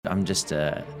I'm just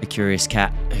a curious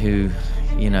cat who,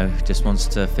 just wants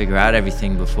to figure out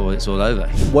everything before it's all over.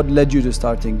 What led you to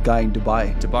starting Guy in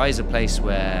Dubai? Dubai is a place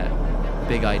where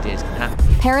big ideas can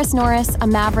happen. Paris Norriss, a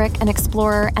maverick, an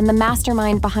explorer, and the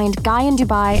mastermind behind Guy in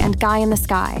Dubai and Guy in the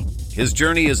Sky. His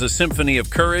journey is a symphony of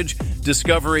courage,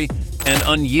 discovery, and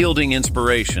unyielding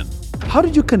inspiration. How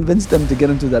did you convince them to get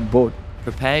into that boat?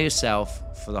 Prepare yourself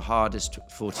for the hardest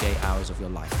 48 hours of your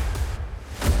life.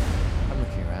 I'm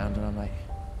looking around and I'm like,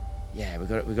 yeah,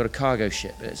 we've got a cargo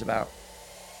ship, but it's about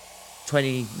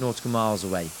 20 nautical miles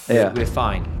away. Yeah. We're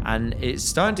fine. And it's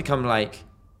starting to come like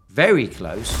very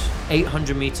close,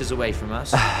 800 meters away from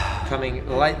us, coming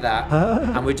like that,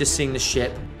 and we're just seeing the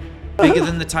ship, bigger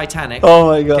than the Titanic. Oh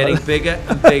my God. Getting bigger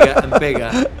and bigger and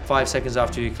bigger. 5 seconds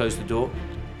after you close the door,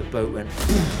 the boat went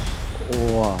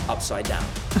upside down.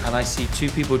 And I see two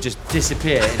people just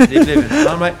disappear into the oblivion. And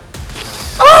I'm like,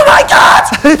 oh my God!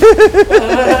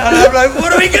 And I'm like,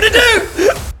 what are we gonna do?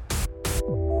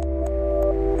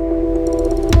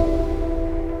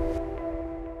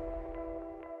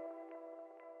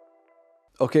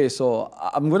 Okay, so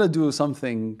I'm going to do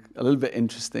something a little bit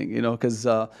interesting, because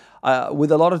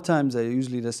with a lot of times I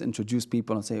usually just introduce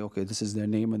people and say, okay, this is their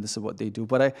name and this is what they do.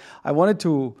 But I wanted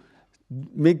to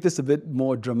make this a bit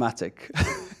more dramatic.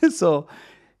 So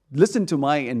listen to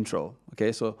my intro,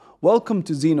 okay? So welcome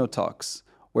to Zeno Talks,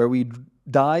 where we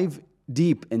dive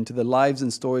deep into the lives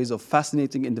and stories of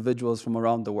fascinating individuals from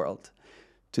around the world.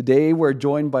 Today, we're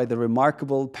joined by the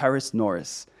remarkable Paris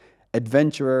Norriss,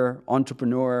 adventurer,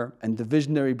 entrepreneur, and the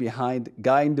visionary behind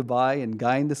Guy in Dubai and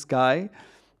Guy in the Sky.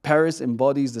 Paris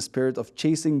embodies the spirit of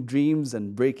chasing dreams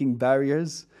and breaking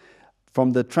barriers.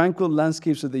 From the tranquil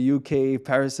landscapes of the UK,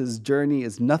 Paris's journey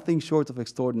is nothing short of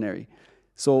extraordinary.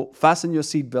 So fasten your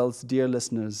seatbelts, dear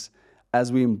listeners,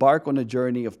 as we embark on a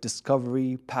journey of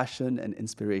discovery, passion, and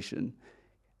inspiration.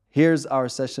 Here's our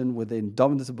session with the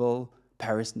indomitable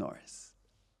Paris Norriss.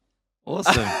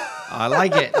 Awesome. I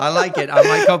like it. I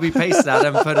might copy paste that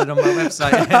and put it on my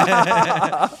website.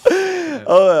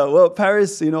 Well,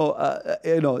 Paris,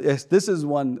 yes, this is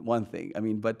one thing. I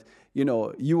mean, but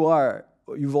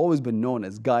you've always been known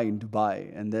as Guy in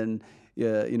Dubai, and then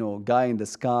Guy in the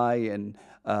Sky, and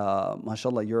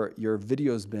mashallah, your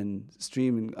video's been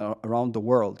streaming around the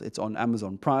world. It's on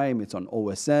Amazon Prime, it's on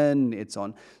OSN, it's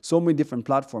on so many different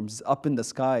platforms. It's up in the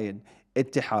sky, and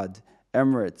Etihad,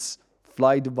 Emirates,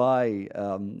 Fly Dubai,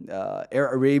 Air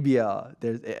Arabia,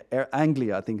 there's Air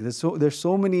Anglia. I think there's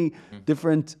so many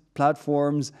different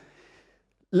platforms.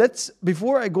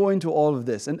 Before I go into all of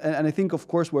this, and I think of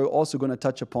course we're also going to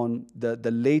touch upon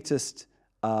the latest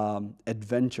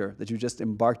adventure that you just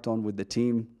embarked on with the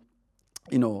team,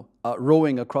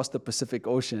 rowing across the Pacific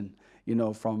Ocean,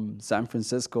 from San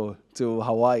Francisco to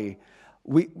Hawaii.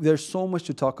 There's so much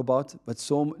to talk about, but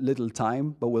so little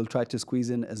time, but we'll try to squeeze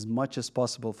in as much as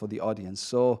possible for the audience.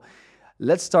 So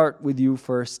let's start with you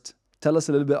first. Tell us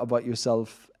a little bit about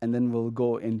yourself, and then we'll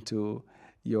go into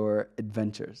your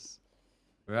adventures.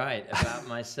 Right, about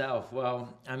myself.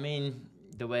 Well, I mean,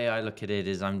 the way I look at it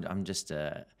is I'm just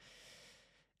a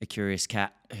curious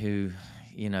cat who,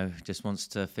 just wants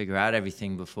to figure out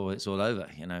everything before it's all over,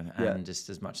 and just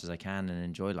as much as I can and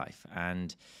enjoy life.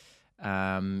 And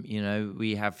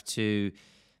we have to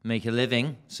make a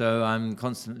living, so I'm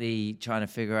constantly trying to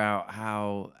figure out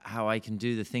how I can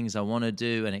do the things I want to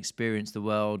do and experience the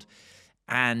world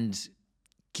and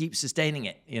keep sustaining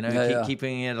it,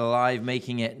 keeping it alive,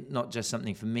 making it not just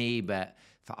something for me, but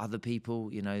for other people.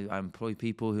 I employ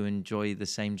people who enjoy the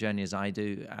same journey as I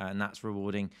do, and that's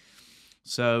rewarding.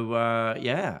 So,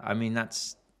 I mean,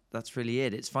 that's really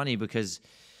it. It's funny because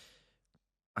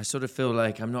I sort of feel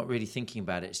like I'm not really thinking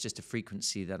about it. It's just a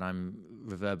frequency that I'm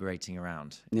reverberating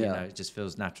around. Yeah. It just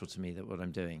feels natural to me that what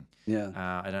I'm doing. Yeah.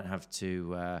 I don't have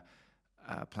to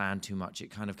plan too much.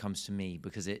 It kind of comes to me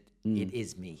because it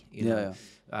is me.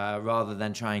 Rather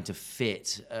than trying to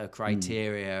fit a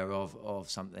criteria of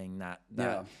something that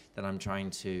I'm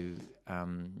trying to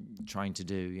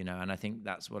do. And I think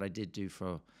that's what I did do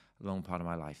for a long part of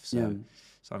my life. So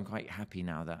I'm quite happy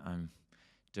now that I'm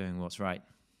doing what's right.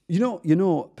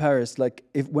 Paris, like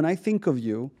when I think of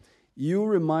you, you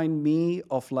remind me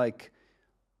of like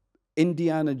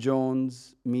Indiana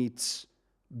Jones meets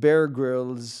Bear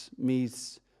Grylls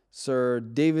meets Sir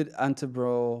David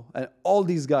Attenborough and all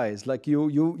these guys. Like you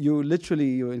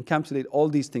literally encapsulate all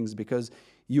these things because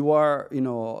you are,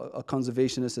 a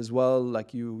conservationist as well.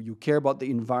 Like you care about the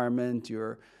environment.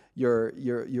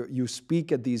 You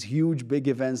speak at these huge big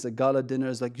events, the gala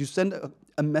dinners. Like you send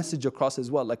a message across as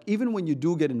well. Like even when you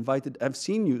do get invited, I've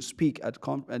seen you speak at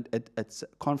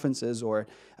conferences or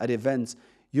at events.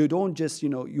 you don't just,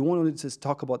 you won't just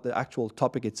talk about the actual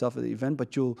topic itself of the event,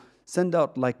 but you'll send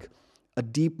out like a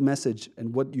deep message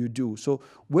in what you do. So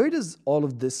where does all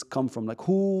of this come from? Like,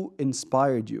 who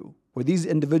inspired you? Were these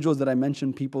individuals that I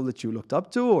mentioned people that you looked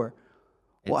up to, or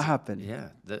what happened? Yeah,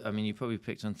 you probably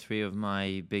picked on three of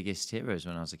my biggest heroes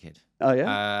when I was a kid. Oh,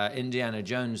 yeah? Indiana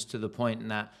Jones, to the point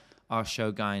that our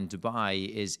show Guy in Dubai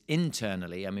is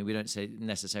internally, we don't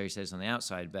necessarily say this on the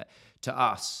outside, but to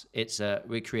us,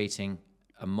 we're creating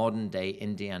a modern day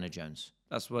Indiana Jones.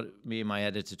 That's what me and my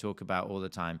editor talk about all the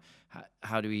time.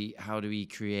 How do we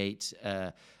create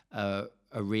a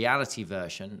reality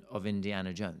version of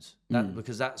Indiana Jones?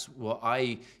 Because that's what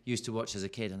I used to watch as a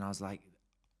kid, and I was like,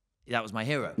 that was my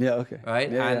hero. Yeah, okay. Right?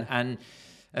 Yeah, and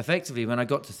effectively, when I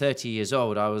got to 30 years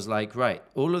old, I was like, right,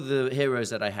 all of the heroes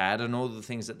that I had and all the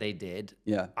things that they did,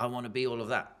 I want to be all of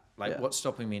that. Like, what's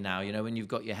stopping me now? When you've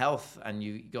got your health and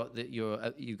you've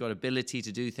got ability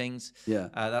to do things.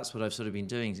 That's what I've sort of been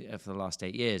doing for the last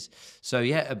 8 years. So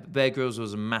yeah, Bear Grylls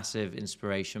was a massive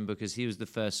inspiration because he was the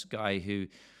first guy who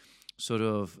sort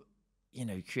of,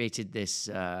 created this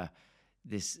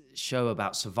show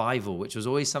about survival, which was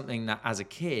always something that as a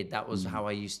kid, that was how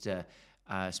I used to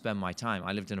spend my time.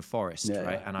 I lived in a forest,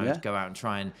 right? And I would go out and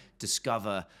try and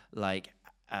discover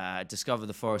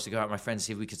the forest, to go out with my friends,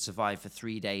 see if we could survive for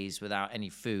 3 days without any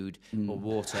food or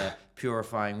water,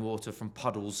 purifying water from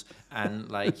puddles, and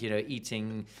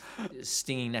eating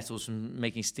stinging nettles from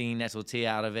making stinging nettle tea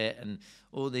out of it, and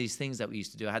all these things that we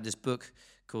used to do. I had this book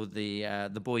called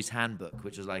the Boys Handbook,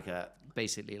 which was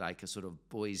basically like a sort of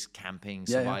boys camping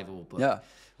survival book,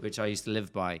 which I used to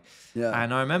live by.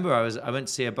 And I remember I went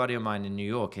to see a buddy of mine in New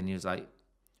York, and he was like,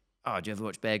 "Oh, do you ever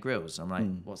watch Bear Grylls?" I'm like,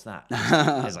 "What's that?"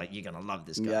 I was like, "You're gonna love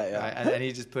this guy." Right? And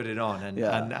he just put it on,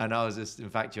 and I was just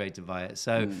infatuated by it.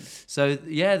 So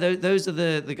those are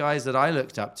the guys that I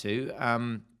looked up to.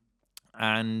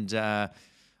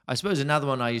 I suppose another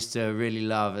one I used to really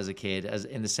love as a kid, as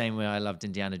in the same way I loved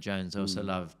Indiana Jones, I also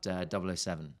loved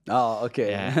 007. Oh,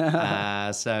 okay.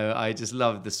 Yeah. So I just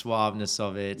loved the suaveness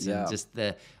of it, and just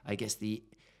the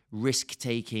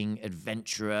risk-taking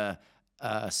adventurer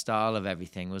style of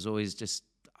everything was always just,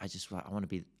 that's what I want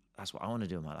to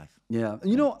do in my life. Yeah.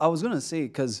 I was going to say,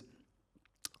 because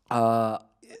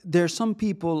there's some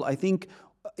people, I think,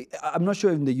 I'm not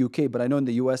sure in the UK, but I know in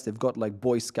the US they've got like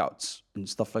Boy Scouts and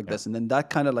stuff like this. And then that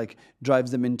kind of like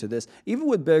drives them into this. Even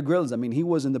with Bear Grylls, he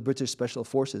was in the British Special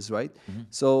Forces, right? Mm-hmm.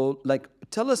 So like,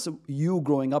 tell us, you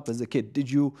growing up as a kid,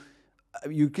 did you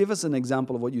give us an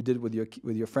example of what you did with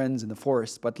your friends in the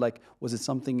forest, but like, was it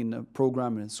something in a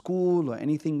program in school or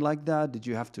anything like that? Did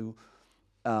you have to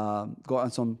go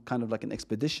on some kind of like an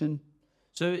expedition?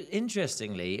 So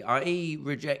interestingly, I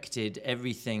rejected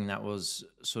everything that was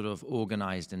sort of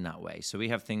organized in that way. So we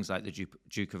have things like the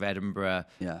Duke of Edinburgh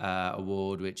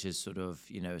award, which is sort of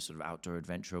outdoor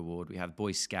adventure award. We have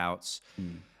Boy Scouts.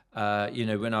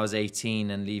 When I was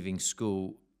 18 and leaving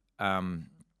school,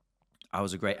 I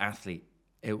was a great athlete.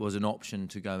 It was an option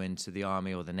to go into the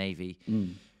army or the navy.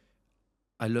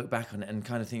 I look back on it and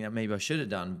kind of think that maybe I should have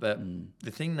done. But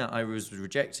the thing that I was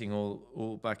rejecting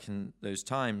all back in those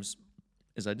times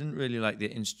is I didn't really like the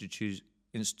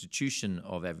institution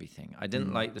of everything. I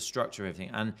didn't like the structure of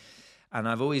everything. And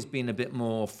I've always been a bit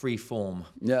more free form.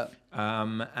 Yeah.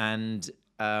 And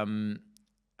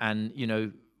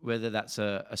whether that's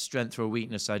a strength or a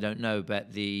weakness, I don't know. But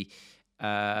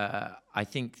I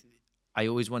think I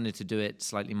always wanted to do it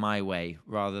slightly my way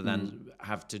rather than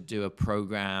have to do a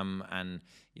program. And,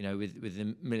 with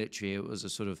the military, it was a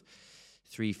sort of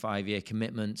 3-5 year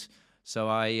commitment. So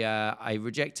I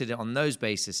rejected it on those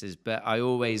bases, but I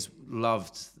always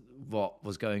loved what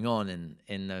was going on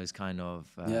in those kind of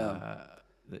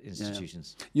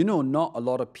institutions. Not a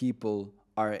lot of people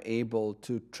are able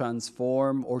to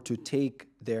transform or to take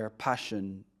their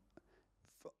passion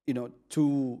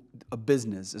to a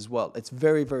business as well. It's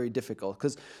very, very difficult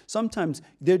because sometimes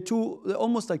they're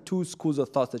almost like two schools of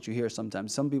thoughts that you hear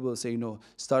sometimes. Some people say,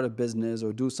 start a business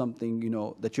or do something,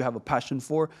 that you have a passion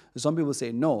for. Some people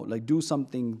say, no, like do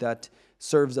something that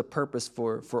serves a purpose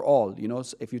for all.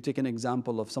 So if you take an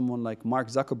example of someone like Mark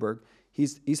Zuckerberg,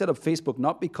 he set up Facebook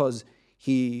not because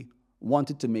he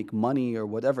wanted to make money or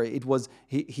whatever. It was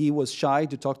he was shy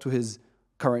to talk to his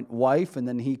current wife, and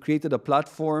then he created a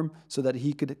platform so that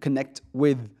he could connect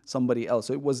with somebody else.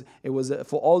 So it was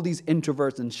for all these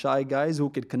introverts and shy guys who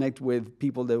could connect with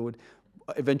people that would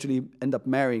eventually end up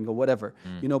marrying or whatever.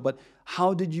 But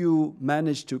how did you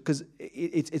manage to? Because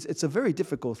it's a very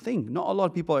difficult thing. Not a lot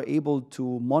of people are able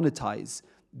to monetize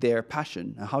their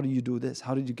passion. How do you do this?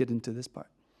 How did you get into this part?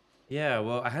 Yeah,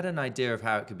 well, I had an idea of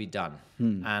how it could be done,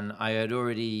 and I had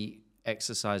already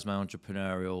exercise my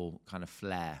entrepreneurial kind of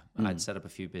flair. I'd set up a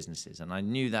few businesses, and I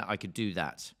knew that I could do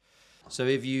that. So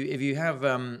if you have,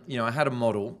 I had a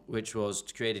model which was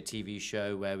to create a TV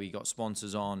show where we got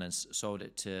sponsors on and sold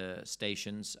it to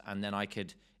stations, and then I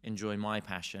could enjoy my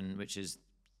passion, which is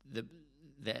the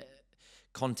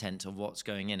content of what's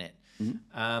going in it.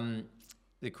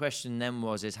 The question then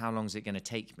is how long is it going to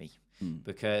take me?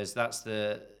 Because that's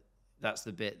the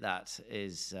bit that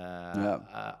is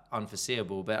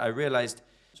unforeseeable. But I realized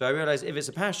if it's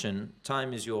a passion,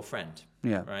 time is your friend.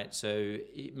 Yeah. Right. So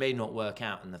it may not work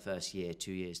out in the first year,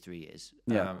 2 years, 3 years,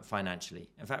 financially.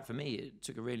 In fact, for me, it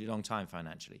took a really long time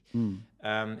financially.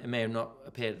 It may have not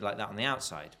appeared like that on the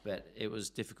outside, but it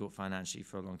was difficult financially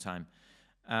for a long time.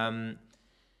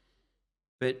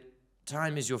 But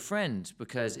time is your friend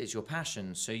because it's your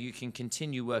passion, so you can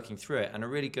continue working through it. And a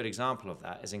really good example of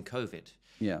that is in COVID.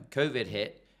 Yeah. COVID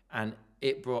hit, and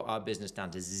it brought our business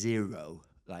down to zero,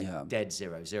 dead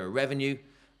zero revenue.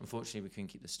 Unfortunately, we couldn't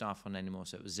keep the staff on anymore,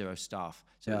 so it was 0 staff.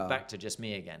 So it was back to just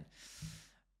me again.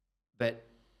 But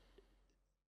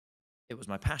it was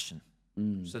my passion.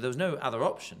 So there was no other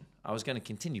option. I was going to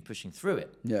continue pushing through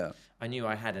it. Yeah. I knew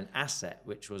I had an asset,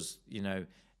 which was,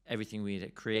 everything we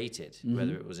had created,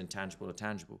 whether it was intangible or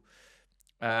tangible.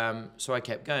 So I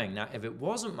kept going. Now, if it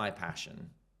wasn't my passion,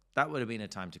 that would have been a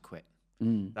time to quit.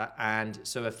 And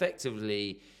so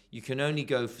effectively, you can only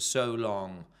go for so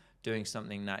long doing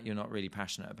something that you're not really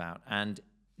passionate about. And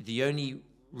the only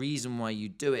reason why you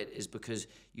do it is because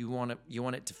you want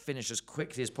it to finish as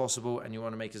quickly as possible, and you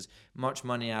want to make as much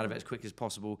money out of it as quickly as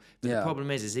possible. But the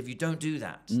problem is if you don't do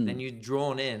that, then you're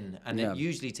drawn in, and it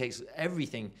usually takes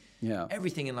everything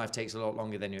in life takes a lot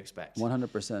longer than you expect.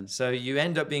 100%. So you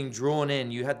end up being drawn in.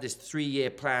 You had this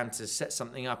 3-year plan to set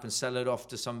something up and sell it off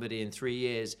to somebody in 3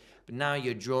 years, but now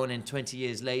you're drawn in 20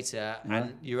 years later,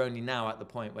 and you're only now at the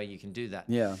point where you can do that.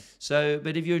 Yeah. So,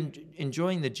 but if you're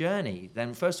enjoying the journey,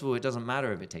 then first of all, it doesn't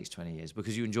matter if it takes 20 years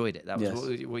because you enjoyed it. That was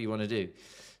what you want to do.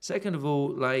 Second of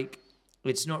all,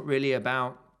 it's not really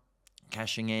about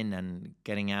cashing in and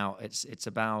getting out. It's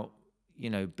about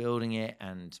building it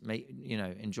and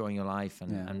enjoying your life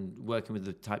and working with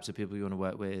the types of people you want to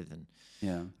work with, and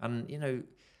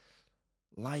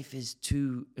life is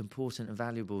too important and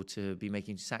valuable to be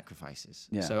making sacrifices.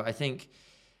 Yeah. So I think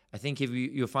if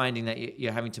you're finding that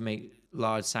you're having to make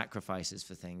large sacrifices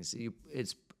for things,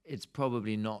 it's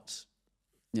probably not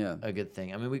a good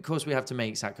thing. I mean, of course, we have to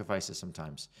make sacrifices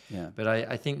sometimes. Yeah. But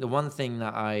I think the one thing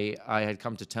that I had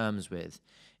come to terms with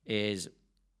is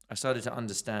I started to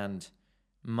understand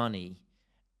money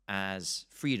as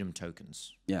freedom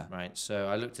tokens. Yeah. Right. So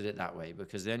I looked at it that way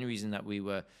because the only reason that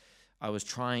I was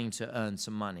trying to earn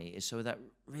some money is so that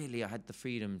really I had the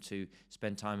freedom to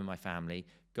spend time with my family,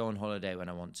 go on holiday when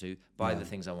I want to, buy the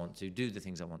things I want to, do the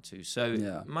things I want to.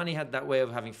 So money had that way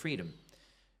of having freedom.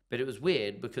 But it was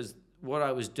weird because what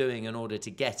I was doing in order to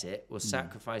get it was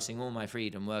sacrificing all my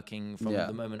freedom, working from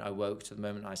the moment I woke to the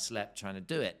moment I slept, trying to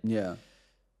do it. Yeah.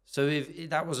 So if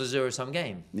that was a zero-sum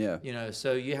game. Yeah.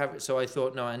 So I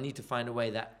thought, no, I need to find a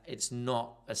way that it's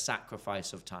not a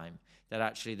sacrifice of time, that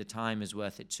actually the time is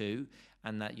worth it too,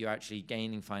 and that you're actually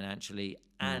gaining financially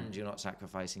and you're not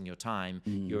sacrificing your time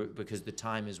because the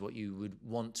time is what you would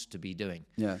want to be doing.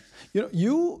 Yeah.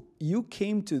 You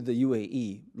came to the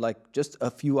UAE just a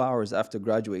few hours after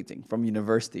graduating from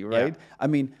university, right? Yeah. I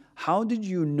mean, how did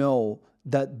you know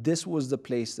that this was the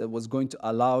place that was going to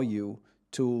allow you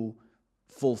to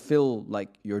fulfill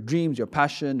your dreams, your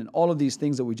passion, and all of these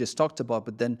things that we just talked about?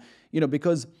 But then,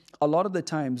 because a lot of the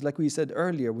times, like we said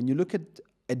earlier, when you look at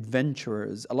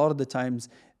adventurers, a lot of the times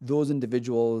those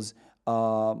individuals,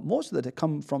 most of them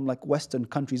come from Western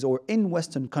countries, or in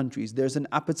Western countries, there's an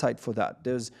appetite for that.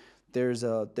 There's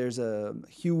a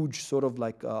huge sort of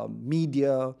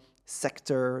media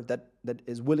sector that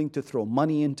is willing to throw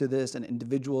money into this, and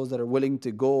individuals that are willing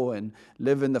to go and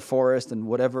live in the forest and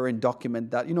whatever and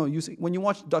document that. You see, when you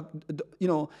watch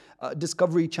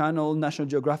Discovery Channel, National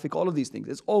Geographic, all of these things,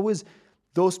 it's always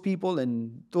those people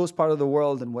in those part of the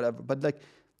world and whatever. But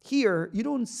here, you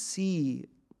don't see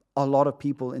a lot of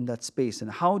people in that space.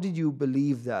 And how did you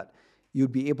believe that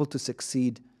you'd be able to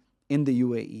succeed in the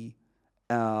UAE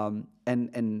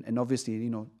and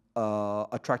obviously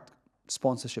attract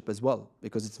sponsorship as well,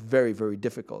 because it's very, very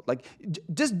difficult.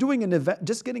 Just doing an event,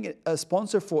 just getting a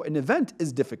sponsor for an event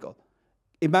is difficult.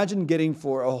 Imagine getting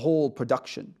for a whole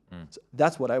production. So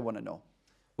that's what I want to know.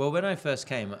 Well, when I first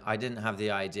came, I didn't have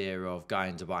the idea of Guy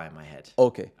in Dubai in my head.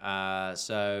 Okay.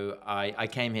 So I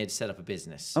came here to set up a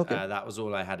business. Okay. That was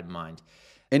all I had in mind.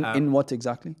 In what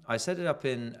exactly? I set up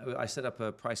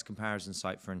a price comparison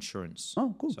site for insurance.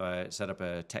 Oh, cool. So I set up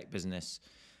a tech business.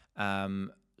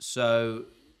 So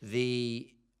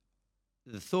the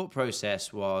thought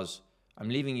process was, I'm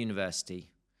leaving university.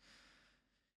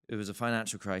 It was a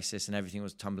financial crisis and everything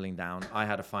was tumbling down. I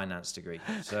had a finance degree.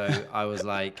 So I was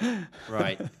like,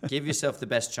 right, give yourself the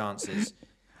best chances.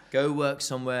 Go work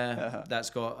somewhere that's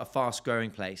got a fast growing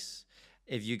place.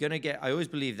 If you're going to get, I always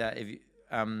believe that if you,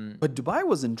 But Dubai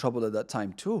was in trouble at that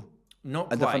time too.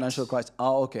 not At quite. the financial crisis.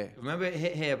 Oh, okay. Remember it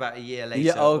hit here about a year later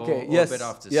Yeah, okay. or Yes. a bit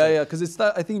after. Yeah, So yeah. Because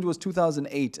I think it was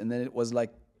 2008, and then it was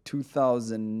like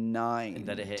 2009.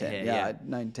 that it hit 10. here, Yeah, yeah.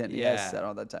 9, 10. Yeah. Yes,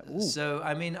 around that time. Ooh. So,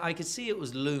 I mean, I could see it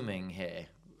was looming here.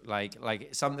 Like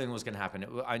something was going to happen.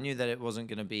 I knew that it wasn't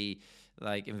going to be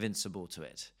like invincible to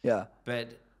it. Yeah.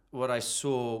 But what I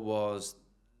saw was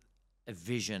a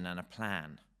vision and a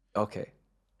plan Okay.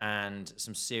 and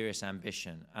some serious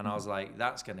ambition. And I was like,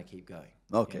 that's going to keep going.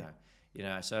 Okay.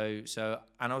 So,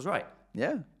 and I was right.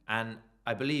 Yeah. And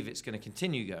I believe it's going to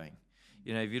continue going.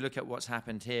 You know, if you look at what's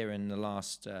happened here in the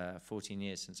last 14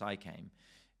 years since I came,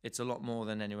 it's a lot more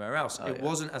than anywhere else. It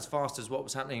wasn't as fast as what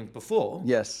was happening before.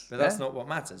 Yes. But that's not what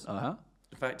matters. Uh-huh.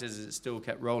 The fact is, it still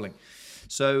kept rolling.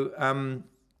 So,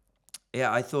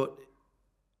 I thought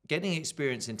getting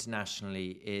experience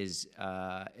internationally is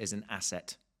an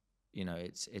asset. You know,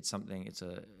 it's something. It's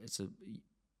a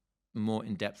more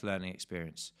in-depth learning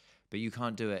experience. But you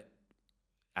can't do it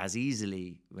as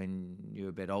easily when you're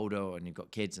a bit older and you've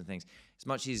got kids and things. It's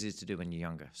much easier to do when you're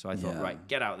younger. So I thought, right,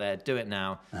 get out there, do it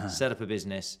now, set up a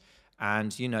business.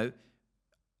 And, you know,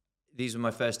 these were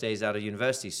my first days out of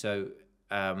university. So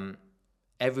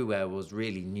everywhere was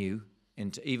really new.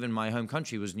 Even my home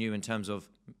country was new in terms of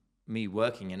me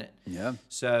working in it. Yeah.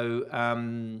 So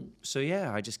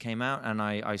I just came out and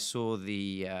I saw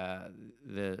the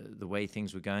way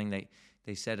things were going.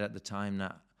 They said at the time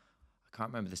that, I can't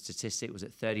remember the statistic, was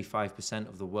it 35%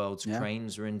 of the world's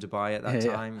cranes were in Dubai at that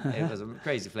time? It was a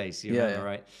crazy place, you remember,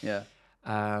 right? Yeah.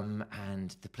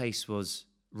 And the place was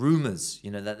rumors, you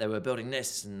know, that they were building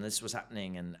this and this was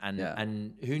happening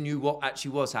and who knew what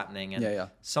actually was happening. And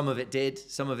some of it did,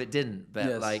 some of it didn't.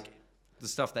 But like the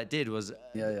stuff that did was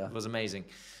amazing.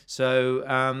 So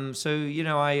you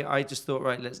know, I just thought,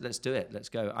 right, let's do it. Let's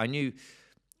go. I knew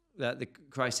that the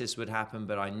crisis would happen,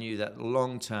 but I knew that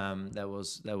long term there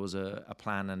was a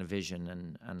plan and a vision,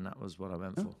 and that was what I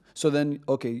went for. So then,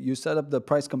 okay, you set up the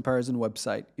price comparison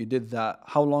website. You did that.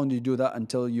 How long did you do that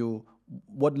until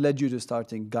what led you to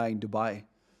starting Guy in Dubai?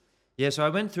 Yeah, so I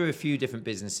went through a few different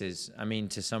businesses. I mean,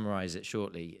 to summarize it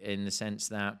shortly, in the sense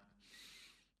that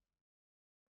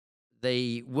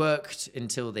they worked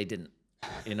until they didn't.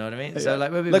 You know what I mean? So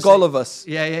like all of us.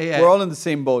 Yeah. We're all in the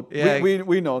same boat. Yeah.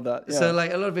 We know that. Yeah. So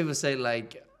like a lot of people say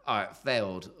like, oh, it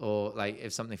failed, or like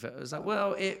if something failed, it's like,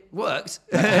 well, it worked,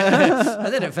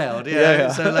 and then it failed.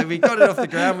 Yeah. So like we got it off the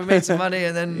ground, we made some money,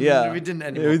 and then we didn't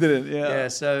anymore. We didn't. Yeah. Yeah.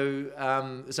 So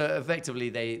effectively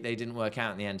they didn't work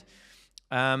out in the end.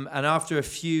 And after a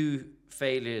few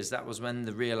failures, that was when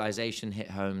the realization hit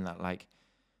home that like,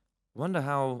 wonder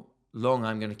how long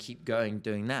I'm going to keep going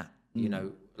doing that. You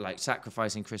know, like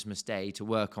sacrificing Christmas Day to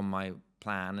work on my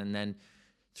plan, and then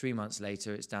 3 months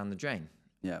later it's down the drain.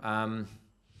 Yeah. And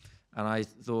I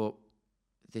thought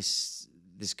this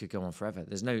could go on forever.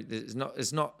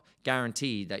 It's not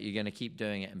guaranteed that you're going to keep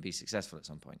doing it and be successful at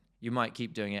some point. You might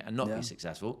keep doing it and not be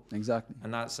successful. Exactly.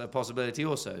 And that's a possibility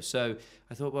also. So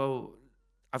I thought, well,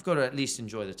 I've got to at least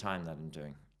enjoy the time that I'm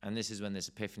doing. And this is when this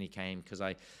epiphany came, because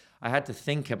I had to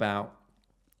think about,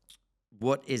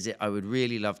 what is it I would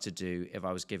really love to do if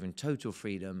I was given total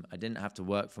freedom? I didn't have to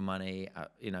work for money,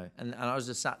 you know. And I was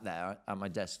just sat there at my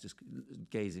desk, just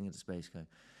gazing into space, going,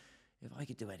 if I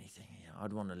could do anything, you know,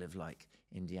 I'd want to live like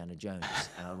Indiana Jones,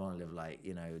 and I'd want to live like,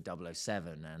 you know,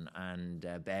 007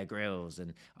 and Bear Grylls,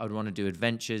 and I'd want to do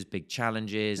adventures, big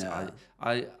challenges. Yeah.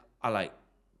 I like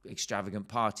extravagant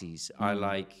parties. I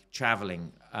like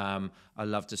traveling. I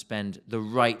love to spend the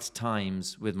right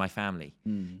times with my family.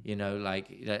 You know, like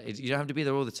you don't have to be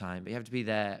there all the time, but you have to be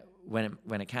there when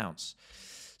it counts.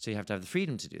 So you have to have the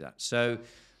freedom to do that. So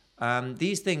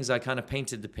these things, I kind of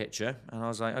painted the picture, and I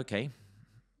was like, okay,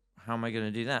 how am I going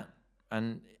to do that?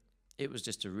 And it was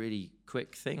just a really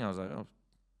quick thing. I was like, oh,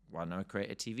 why don't I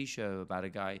create a TV show about a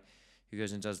guy who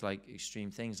goes and does like extreme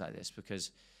things like this?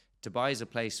 Because Dubai is a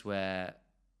place where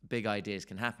big ideas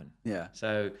can happen. Yeah.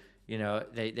 So, you know,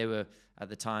 they were at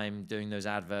the time doing those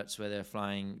adverts where they're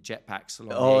flying jetpacks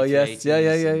along the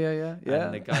A380s. Yeah.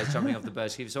 And the guys jumping off the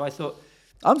Burj Khalifa. So I thought,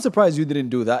 I'm surprised you didn't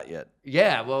do that yet.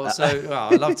 Yeah, well,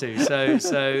 I'd love to.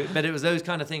 So, but it was those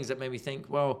kind of things that made me think,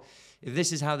 well, if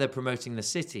this is how they're promoting the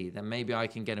city, then maybe I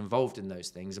can get involved in those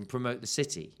things and promote the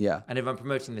city. Yeah. And if I'm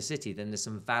promoting the city, then there's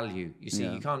some value. You see,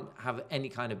 you can't have any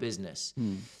kind of business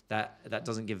that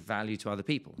doesn't give value to other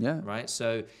people. Yeah. Right.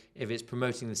 So if it's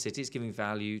promoting the city, it's giving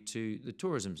value to the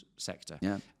tourism sector.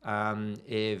 Yeah.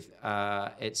 If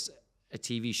it's a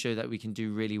TV show that we can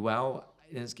do really well,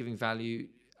 then it's giving value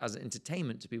as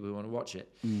entertainment to people who want to watch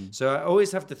it. So I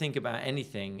always have to think about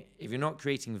anything. If you're not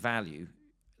creating value,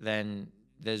 then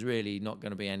there's really not going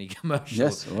to be any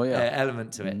commercial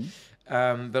element to it.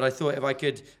 But I thought if I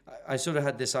could, I sort of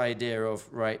had this idea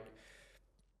of, right,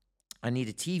 I need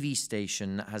a TV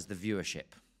station that has the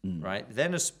viewership, right?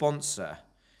 Then a sponsor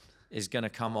is going to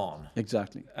come on.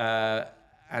 Exactly.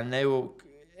 And they will,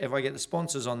 if I get the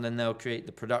sponsors on, then they'll create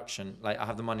the production. Like I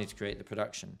have the money to create the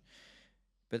production.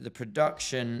 But the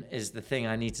production is the thing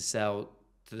I need to sell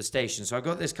to the station. So I've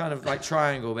got this kind of like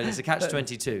triangle, but it's a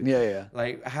catch-22. Yeah.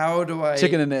 Like, how do I...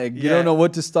 Chicken and egg. You don't know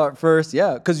what to start first.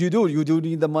 Yeah, because you do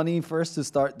need the money first to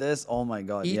start this. Oh my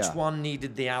God, Each one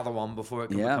needed the other one before it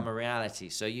could become a reality.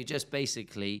 So you just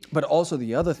basically... But also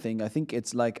the other thing, I think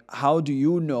it's like, how do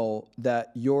you know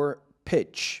that your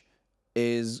pitch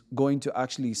is going to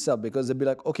actually sell? Because they'd be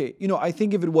like, okay, I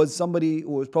think if it was somebody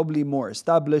who was probably more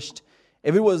established,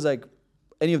 if it was like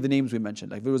any of the names we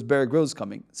mentioned, like if it was Bear Grylls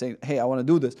coming, saying, hey, I want to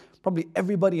do this, probably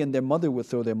everybody and their mother would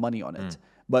throw their money on it.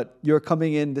 But you're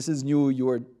coming in, this is new,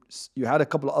 you had a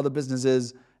couple of other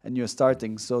businesses and you're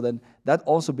starting. So then that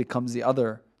also becomes the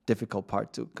other difficult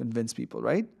part to convince people,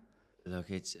 right?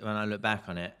 Look, it's when I look back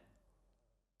on it,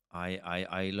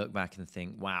 I look back and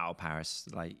think, wow, Paris,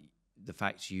 like the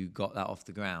fact you got that off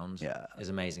the ground is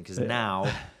amazing. Because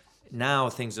now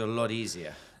things are a lot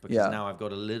easier. Because now I've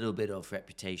got a little bit of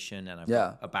reputation and I've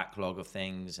got a backlog of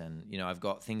things and, I've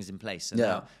got things in place. And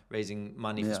now raising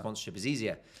money for sponsorship is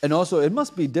easier. And also, it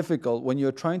must be difficult when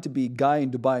you're trying to be Guy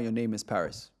in Dubai, your name is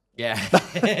Paris. Yeah.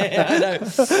 I know.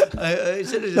 I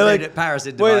should have just named it Paris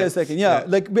in Dubai. Wait a second. Yeah.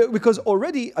 Like, because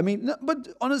already, I mean, but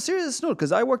on a serious note,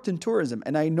 because I worked in tourism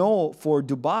and I know for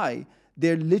Dubai,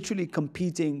 they're literally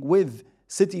competing with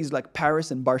cities like Paris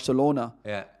and Barcelona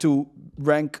to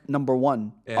rank number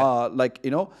one.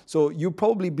 So you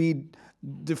probably be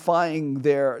defying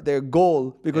their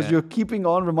goal because you're keeping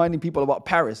on reminding people about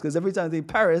Paris. Because every time they say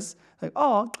Paris, like,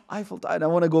 oh, Eiffel Tower, I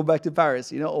want to go back to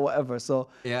Paris, or whatever. So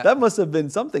that must have been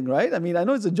something, right? I mean, I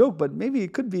know it's a joke, but maybe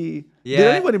it could be. Yeah. Did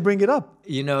anybody bring it up?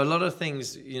 A lot of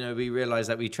things, we realized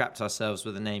that we trapped ourselves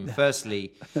with a name.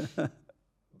 Firstly,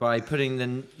 by putting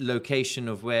the location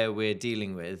of where we're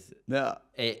dealing with,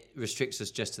 it restricts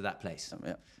us just to that place.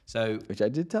 So, which I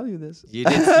did tell you this. You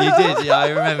did. Yeah, I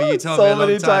remember you told me a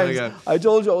long time ago. I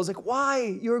told you, I was like,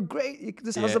 why? You're great.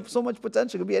 This has so much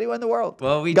potential. It could be anywhere in the world.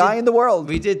 Well, Guy in the world.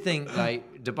 We did think,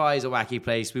 like, Dubai is a wacky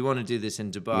place. We want to do this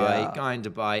in Dubai. Guy in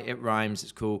Dubai. It rhymes.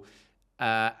 It's cool.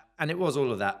 And it was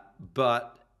all of that.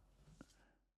 But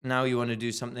now you want to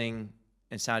do something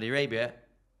in Saudi Arabia.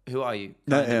 Who are you?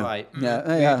 Guy in Dubai.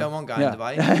 You don't want Guy in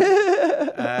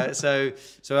Dubai.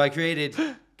 So I created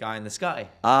Guy in the Sky.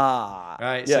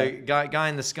 Right. Yeah. So Guy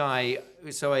in the Sky.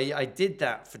 So I did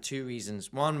that for two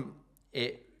reasons. One,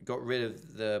 it got rid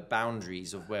of the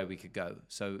boundaries of where we could go.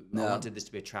 So I wanted this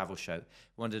to be a travel show.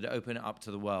 I wanted to open it up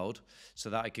to the world so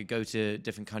that I could go to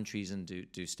different countries and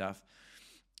do stuff.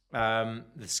 The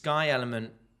Sky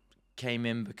element came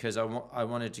in because I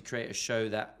wanted to create a show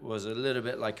that was a little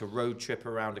bit like a road trip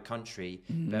around a country,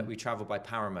 but we travel by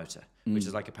paramotor, which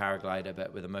is like a paraglider,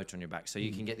 but with a motor on your back. So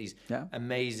you can get these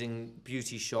amazing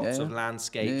beauty shots of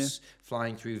landscapes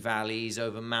flying through valleys,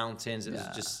 over mountains. It was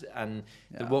just,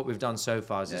 what we've done so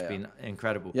far has just been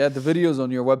incredible. Yeah, the videos on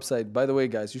your website. By the way,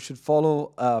 guys, you should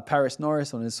follow Paris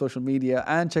Norriss on his social media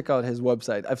and check out his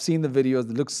website. I've seen the videos.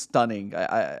 It looks stunning.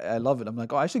 I love it. I'm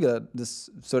like, I should get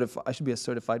I should be a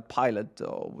certified pilot.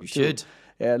 You should.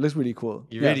 Yeah, it looks really cool.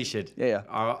 You really should. Yeah.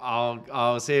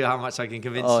 I'll see how much I can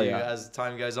convince you as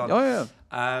time goes on. Oh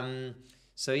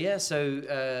yeah.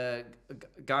 So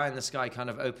Guy in the Sky kind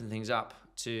of opened things up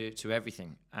to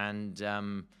everything, and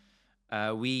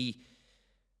we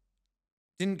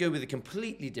didn't go with a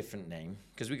completely different name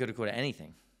because we could have called it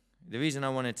anything. The reason I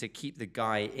wanted to keep the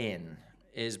Guy in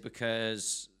is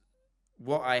because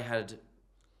what I had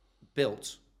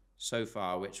built so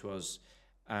far, which was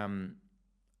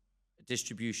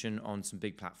distribution on some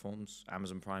big platforms.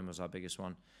 Amazon Prime was our biggest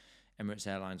one. Emirates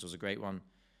Airlines was a great one.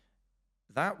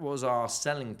 That was our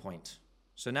selling point.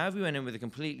 So now if we went in with a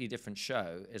completely different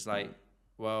show, it's like,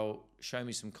 well, show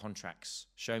me some contracts.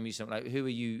 Show me some, like, who are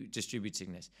you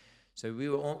distributing this? So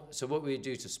what we would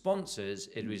do to sponsors,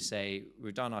 it would say,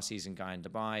 we've done our season Guy in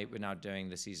Dubai. We're now doing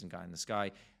the season Guy in the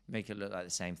Sky. make it look like the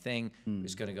same thing.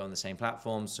 It's going to go on the same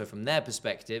platforms. So from their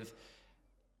perspective,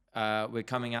 we're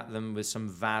coming at them with some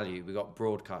value. We got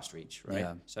broadcast reach, right?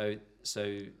 Yeah.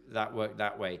 So that worked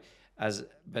that way.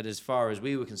 But as far as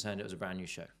we were concerned, it was a brand new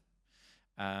show.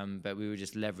 But we were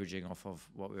just leveraging off of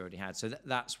what we already had. So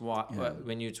that's what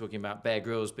when you're talking about Bear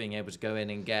Grylls being able to go in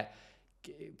and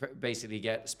basically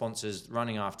get sponsors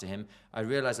running after him, I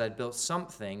realized I'd built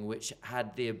something which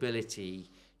had the ability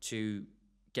to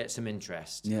get some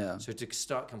interest. Yeah. So to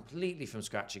start completely from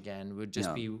scratch again would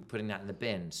just be putting that in the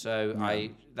bin. So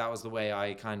that was the way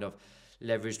I kind of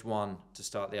leveraged one to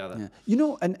start the other. Yeah. You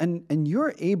know, and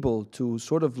you're able to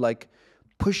sort of like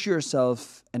push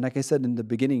yourself, and like I said in the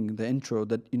beginning, the intro,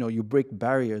 that you know you break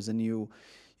barriers and you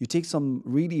take some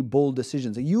really bold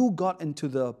decisions. You got into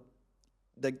the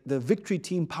Victory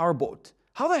Team powerboat.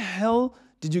 How the hell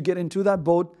did you get into that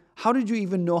boat? How did you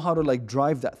even know how to like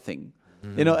drive that thing?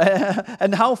 You know,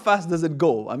 and how fast does it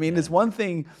go? I mean, it's one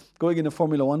thing going in a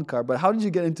Formula One car, but how did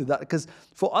you get into that? Because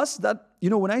for us, that,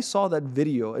 you know, when I saw that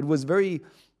video, it was very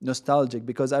nostalgic,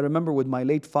 because I remember with my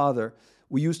late father,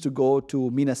 we used to go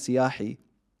to Mina Siyahi,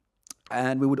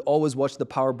 and we would always watch the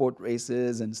powerboat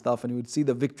races and stuff, and we would see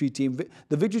the Victory Team.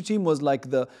 The Victory Team was like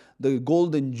the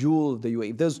golden jewel of the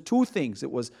UAE. There's two things.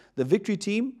 It was the Victory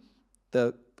Team,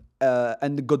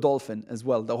 and the Godolphin as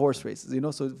well, the horse races, you know.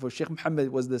 So for Sheikh Mohammed,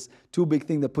 it was this two big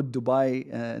thing that put Dubai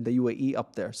and the UAE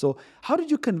up there. So how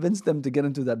did you convince them to get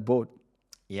into that boat?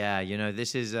 Yeah, you know,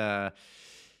 this has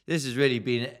really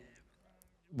been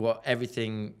what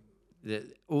everything,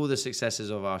 all the successes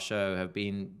of our show have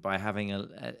been by having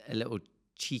a little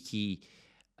cheeky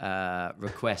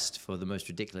request for the most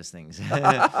ridiculous things with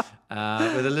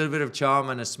a little bit of charm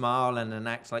and a smile and an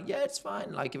act like, yeah, it's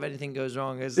fine, like if anything goes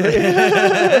wrong, it's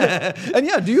And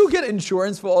yeah, do you get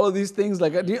insurance for all of these things?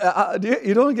 Like,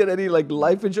 you don't get any like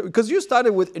life insurance? Because you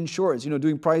started with insurance, you know,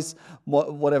 doing price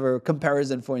whatever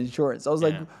comparison for insurance. I was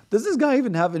like, does this guy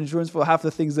even have insurance for half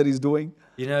the things that he's doing?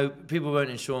 You know, people won't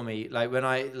insure me.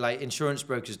 Like insurance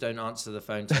brokers don't answer the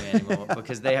phone to me anymore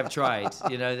because they have tried.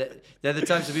 You know, they're the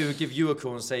types of people who give you a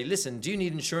call and say, listen, do you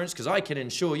need insurance? Because I can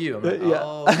insure you. I'm like,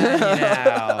 oh,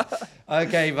 now.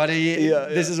 Okay, buddy,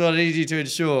 this is what I need you to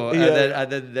insure.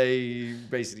 And then they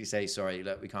basically say, sorry,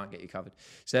 look, we can't get you covered.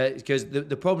 So, because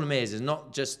the problem is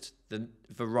not just the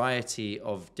variety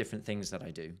of different things that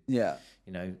I do. Yeah.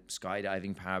 You know,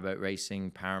 skydiving, powerboat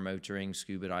racing, paramotoring,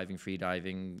 scuba diving, free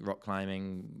diving, rock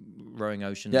climbing, rowing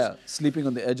oceans. Yeah, sleeping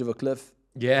on the edge of a cliff.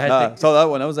 Yeah, saw that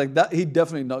one. I was like, that he'd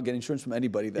definitely not get insurance from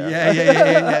anybody there.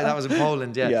 Yeah. That was in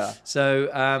Poland. Yeah. So,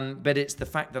 but it's the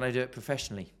fact that I do it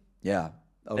professionally. Yeah.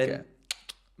 Okay. Then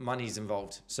money's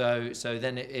involved. So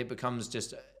then it becomes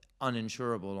just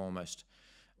uninsurable almost.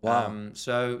 Wow.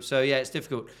 So yeah, it's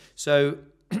difficult. So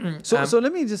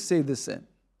let me just say this in.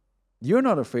 You're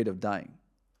not afraid of dying.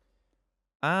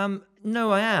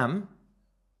 No, I am.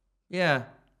 Yeah.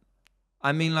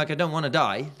 I mean, like, I don't want to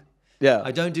die. Yeah.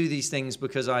 I don't do these things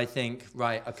because I think,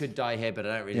 right, I could die here, but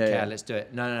I don't really care. Yeah. Let's do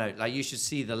it. No. Like, you should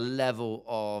see the level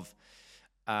of,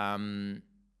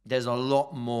 there's a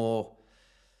lot more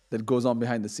that goes on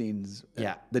behind the scenes.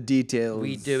 Yeah. The details.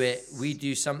 We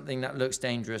do something that looks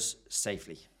dangerous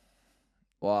safely.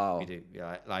 Wow. We do.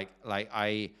 Yeah. Like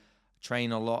I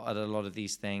train a lot at a lot of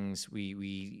these things.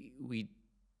 We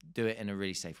do it in a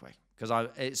really safe way.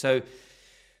 So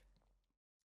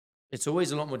it's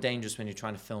always a lot more dangerous when you're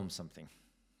trying to film something,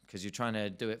 because you're trying to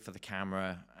do it for the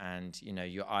camera and, you know,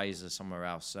 your eyes are somewhere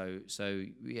else. So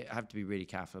we have to be really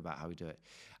careful about how we do it.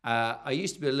 I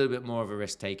used to be a little bit more of a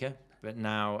risk taker, but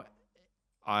now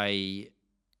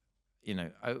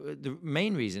the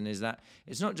main reason is that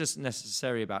it's not just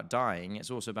necessarily about dying.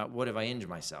 It's also about, what if I injure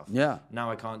myself? Yeah.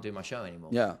 Now I can't do my show anymore.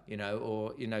 Yeah. You know,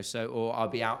 or I'll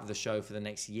be out of the show for the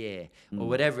next year or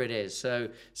whatever it is. So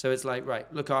it's like,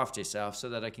 right, look after yourself so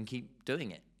that I can keep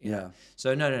doing it. You know?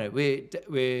 So no.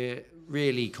 We're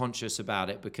really conscious about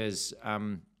it because,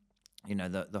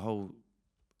 the whole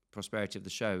prosperity of the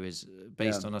show is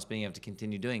based on us being able to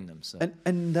continue doing them. So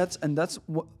and that's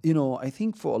what, you know, I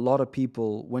think for a lot of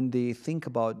people, when they think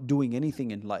about doing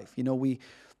anything in life, you know,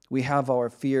 we have our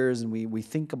fears and we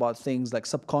think about things like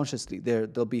subconsciously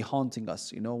they'll be haunting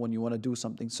us, you know, when you want to do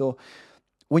something. So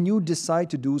when you decide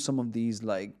to do some of these,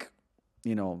 like,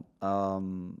 you know,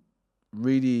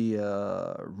 really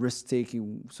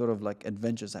risk-taking sort of like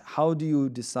adventures, how do you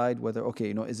decide whether, okay,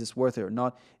 you know, is this worth it or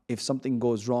not if something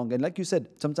goes wrong? And like you said,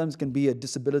 sometimes it can be a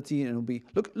disability, and it'll be,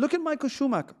 look at Michael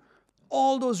Schumacher,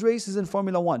 all those races in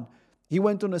Formula One, he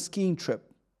went on a skiing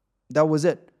trip, that was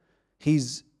it.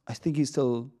 I think he's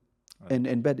still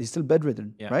in bed, he's still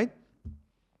bedridden, right?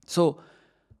 So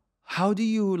how do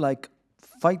you like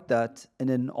fight that? And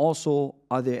then also,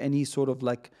 are there any sort of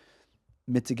like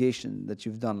mitigation that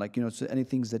you've done? Like, so any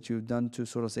things that you've done to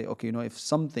sort of say, okay, if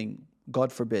something,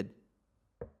 God forbid,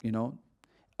 then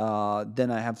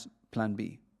I have plan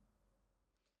B.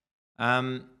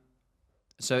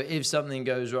 So if something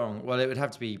goes wrong, well, it would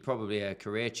have to be probably a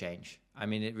career change. I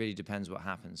mean, it really depends what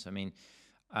happens. I mean,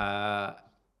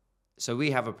 so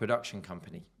we have a production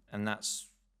company, and that's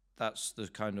the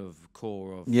kind of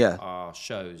core of our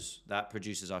shows. That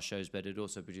produces our shows, but it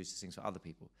also produces things for other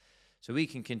people. So we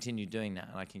can continue doing that,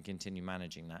 and I can continue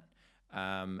managing that.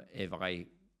 If I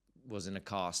was in a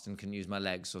cast and can use my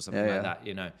legs or something like that,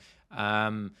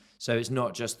 So it's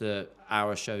not just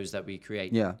our shows that we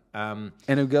create. Yeah.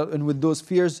 And with those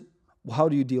fears, how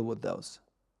do you deal with those?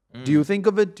 Do you think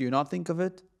of it? Do you not think of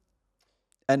it?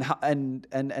 And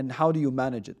how do you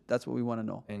manage it? That's what we want to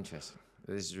know. Interesting.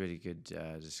 This is a really good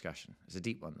discussion. It's a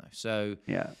deep one though. So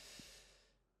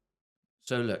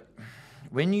look,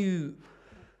 when you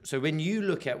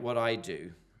look at what I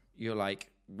do, you're like,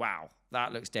 wow,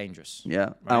 that looks dangerous.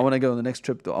 Yeah. Right? I want to go on the next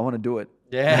trip though. I want to do it.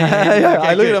 Yeah. Okay,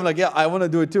 I look good. at it, I'm like, I want to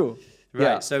do it too. Right.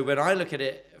 Yeah. So when I look at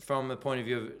it from the point of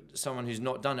view of someone who's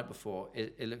not done it before,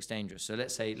 it looks dangerous. So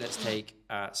let's take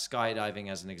skydiving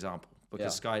as an example,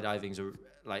 because skydiving's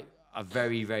a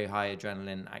very, very high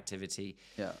adrenaline activity.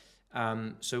 Yeah.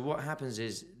 So what happens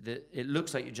is that it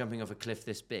looks like you're jumping off a cliff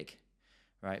this big,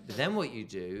 right? But then what you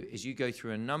do is you go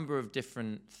through a number of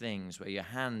different things where your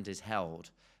hand is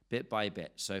held bit by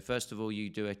bit. So first of all, you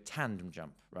do a tandem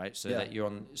jump, right? So that you're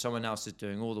on, someone else is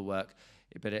doing all the work,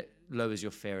 but it lowers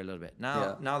your fear a little bit.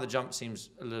 Now the jump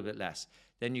seems a little bit less.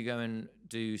 Then you go and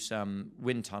do some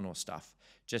wind tunnel stuff,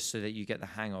 just so that you get the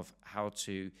hang of how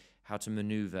to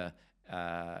maneuver,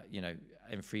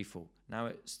 in free fall. Now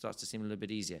it starts to seem a little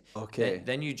bit easier. Okay.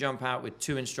 Then you jump out with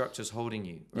 2 instructors holding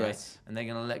you, right? Yes. And they're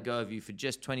going to let go of you for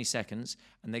just 20 seconds,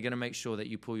 and they're going to make sure that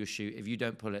you pull your chute. If you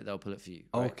don't pull it, they'll pull it for you.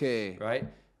 Right? Okay. Right?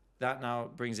 That now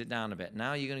brings it down a bit.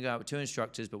 Now you're going to go out with 2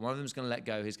 instructors, but one of them's going to let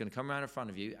go. He's going to come around in front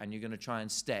of you, and you're going to try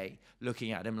and stay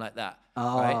looking at him like that.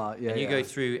 Right? Yeah, and you go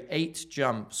through 8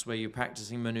 jumps where you're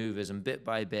practicing maneuvers, and bit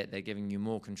by bit, they're giving you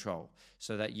more control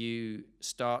so that you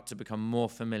start to become more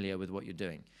familiar with what you're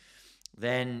doing.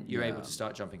 Then you're able to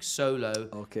start jumping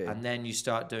solo, and then you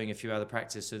start doing a few other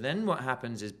practices. So then what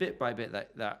happens is bit by bit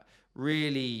that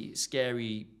really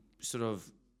scary sort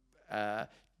of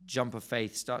jump of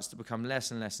faith starts to become less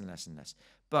and less and less and less.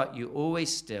 But you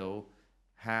always still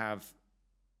have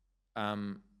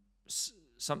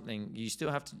something. You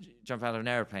still have to jump out of an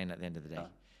airplane at the end of the day.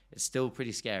 It's still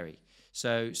pretty scary.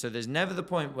 So there's never the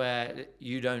point where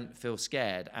you don't feel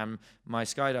scared. And my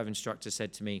skydive instructor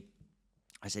said to me,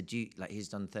 I said, he's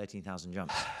done 13,000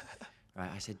 jumps, right?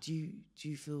 I said, do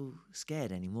you feel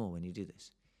scared anymore when you do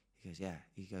this? He goes, yeah.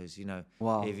 He goes,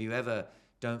 if you ever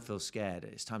don't feel scared,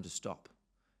 it's time to stop.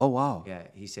 Oh, wow. Yeah.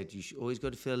 He said, you always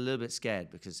got to feel a little bit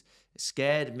scared, because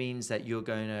scared means that you're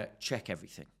going to check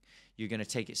everything. You're going to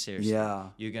take it seriously. Yeah.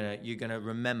 You're going to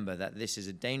remember that this is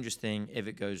a dangerous thing if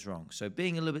it goes wrong. So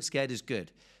being a little bit scared is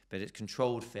good, but it's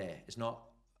controlled fear. It's not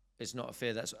a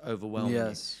fear that's overwhelming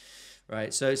you.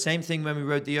 Right. So same thing when we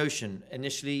rode the ocean.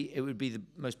 Initially, it would be the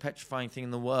most petrifying thing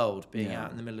in the world, being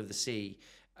out in the middle of the sea,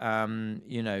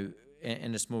 in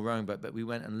a small rowing boat. But we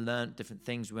went and learned different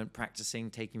things. We went practicing,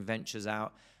 taking ventures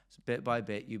out. So bit by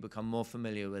bit, you become more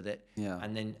familiar with it. Yeah.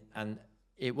 And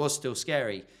it was still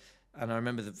scary. And I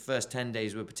remember the first 10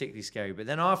 days were particularly scary. But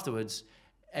then afterwards,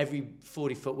 every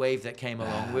 40-foot wave that came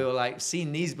along, we were like,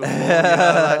 seen these before,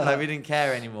 like we didn't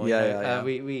care anymore.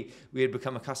 We had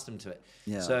become accustomed to it.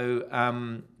 Yeah.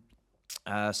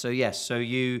 So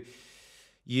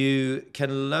you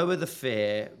can lower the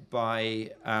fear by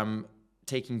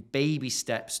taking baby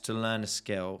steps to learn a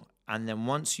skill. And then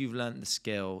once you've learned the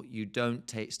skill, you don't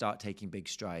start taking big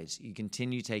strides. You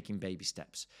continue taking baby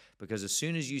steps, because as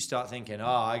soon as you start thinking,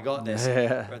 I got this,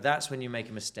 that's when you make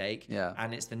a mistake. Yeah.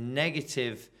 And it's the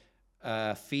negative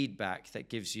feedback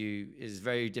that is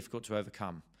very difficult to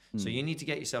overcome. So you need to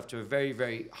get yourself to a very,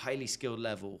 very highly skilled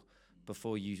level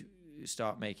before you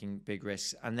start making big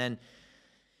risks. And then,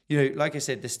 like I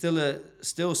said, there's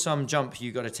still some jump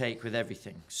you got to take with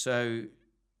everything. So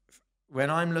when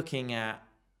I'm looking at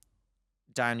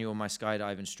Daniel, my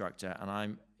skydive instructor, and I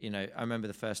remember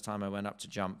the first time I went up to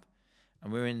jump,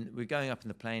 and we're going up in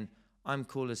the plane. I'm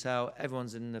cool as hell.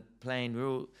 Everyone's in the plane. We're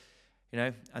all,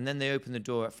 and then they open the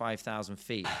door at 5,000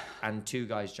 feet, and 2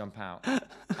 guys jump out,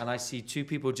 and I see 2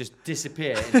 people just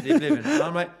disappear into the oblivion, and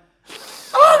I'm like,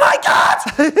 oh my God!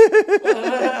 And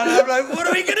I'm like, what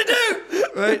are we gonna do?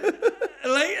 Right?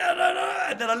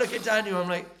 And then I look at Daniel. I'm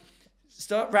like,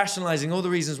 start rationalizing all the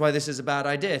reasons why this is a bad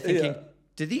idea, thinking,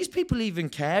 do these people even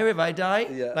care if I die?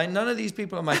 Yeah. Like, none of these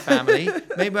people are my family.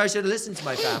 Maybe I should listen to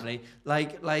my family.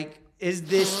 Like, is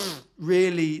this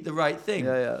really the right thing?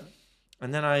 Yeah.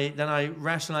 And then I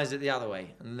rationalize it the other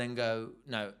way and then go,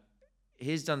 no,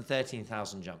 he's done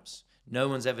 13,000 jumps. No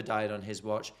one's ever died on his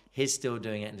watch. He's still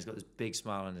doing it, and he's got this big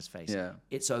smile on his face. Yeah.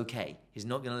 It's okay. He's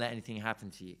not going to let anything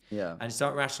happen to you. Yeah. And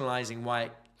start rationalizing why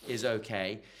it is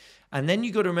okay. And then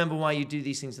you got to remember why you do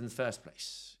these things in the first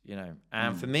place, you know.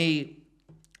 And for me,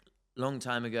 long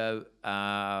time ago,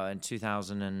 in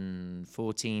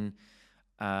 2014,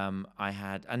 I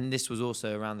had, and this was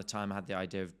also around the time I had the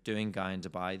idea of doing Guy in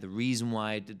Dubai. The reason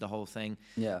why I did the whole thing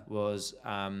was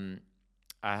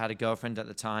I had a girlfriend at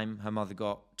the time. Her mother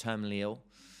got terminally ill.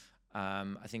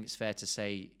 I think it's fair to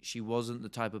say she wasn't the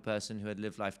type of person who had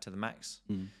lived life to the max.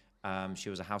 She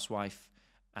was a housewife.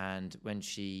 And when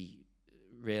she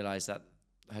realized that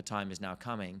her time is now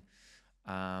coming,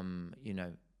 you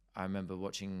know, I remember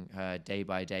watching her day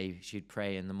by day. She'd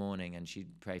pray in the morning, and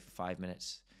she'd pray for 5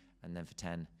 minutes, and then for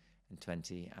 10 and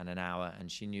 20 and an hour.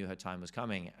 And she knew her time was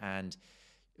coming. And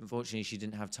unfortunately, she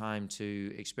didn't have time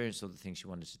to experience all the things she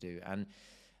wanted to do. And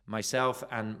myself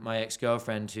and my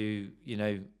ex-girlfriend, who, you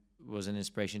know, was an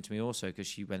inspiration to me also because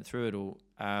she went through it all,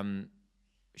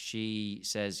 she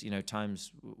says, you know,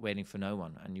 time's waiting for no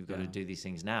one, and you've got to do these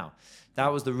things now.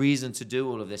 That was the reason to do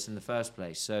all of this in the first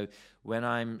place. So when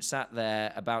I'm sat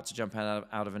there about to jump out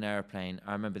of an airplane,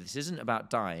 I remember this isn't about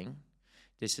dying.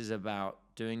 This is about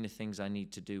doing the things I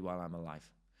need to do while I'm alive.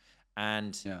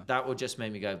 And that will just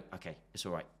make me go, okay, it's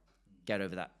all right. Get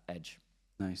over that edge.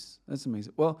 Nice. That's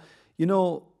amazing. Well, you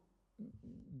know,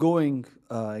 going,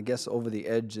 I guess, over the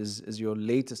edge is your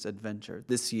latest adventure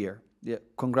this year. Yeah,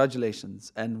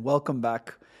 congratulations and welcome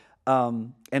back.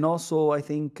 And also, I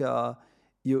think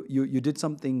you did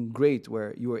something great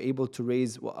where you were able to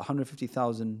raise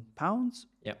 150,000 pounds.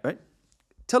 Yeah. Right.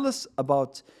 Tell us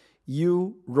about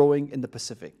you rowing in the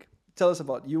Pacific. Tell us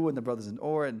about you and the Brothers in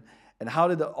Oar, and how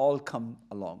did it all come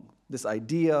along? This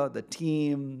idea, the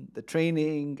team, the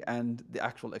training, and the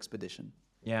actual expedition.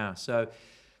 Yeah. So,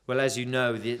 well, as you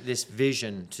know, this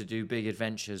vision to do big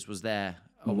adventures was there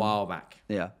a while back.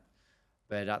 Yeah.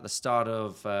 But at the start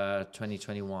of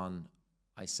 2021,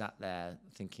 I sat there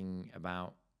thinking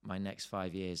about my next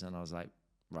 5 years, and I was like,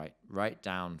 right, write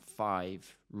down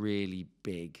 5 really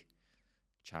big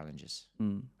challenges,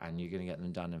 and you're going to get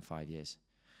them done in 5 years.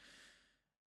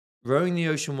 Rowing the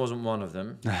ocean wasn't one of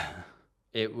them.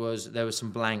 There were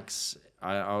some blanks.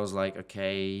 I was like,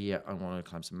 okay, I want to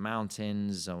climb some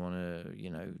mountains. I want to, you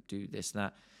know, do this and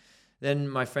that. Then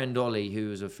my friend Ollie, who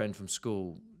was a friend from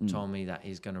school, told me that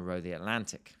he's going to row the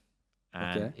Atlantic,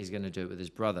 and he's going to do it with his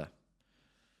brother.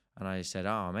 And I said,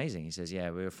 oh, amazing. He says, yeah,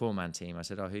 we're a 4-man team. I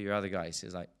said, oh, who are your other guys?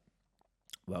 He's like,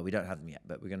 well, we don't have them yet,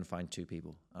 but we're going to find 2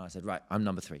 people. And I said, right, I'm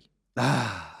number 3.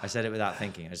 I said it without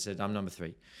thinking. I said, I'm number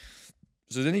 3.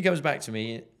 So then he comes back to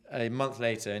me a month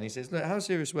later, and he says, look, how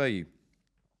serious were you?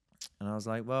 And I was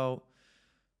like, well,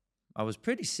 I was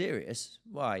pretty serious.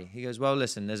 Why? He goes, well,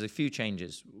 listen, there's a few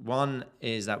changes. One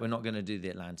is that we're not going to do the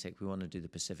Atlantic. We want to do the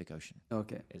Pacific Ocean.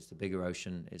 Okay. It's the bigger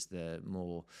ocean. It's the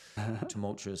more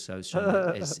tumultuous ocean.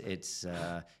 It's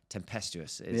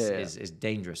tempestuous. It's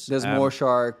dangerous. There's more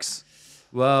sharks.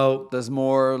 Well, there's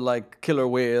more like killer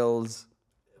whales.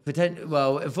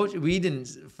 Well, unfortunately, we didn't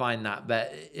find that,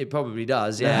 but it probably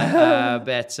does. Yeah.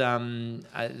 But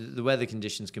the weather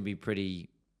conditions can be pretty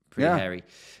hairy.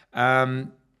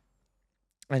 And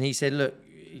he said, look,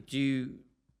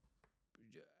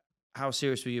 how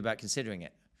serious were you about considering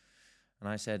it? And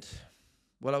I said,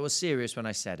 well, I was serious when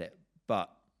I said it, but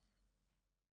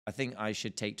I think I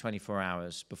should take 24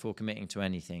 hours before committing to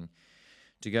anything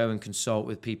to go and consult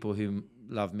with people who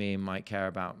love me and might care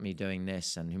about me doing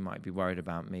this, and who might be worried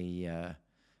about me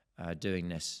doing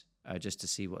this, just to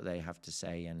see what they have to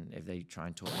say and if they try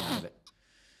and talk me out of it.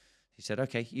 He said,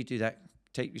 okay, you do that.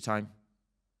 Take your time.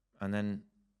 And then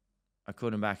I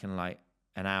called him back in like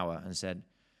an hour and said,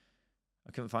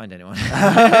 I couldn't find anyone.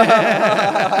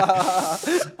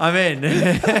 I'm in.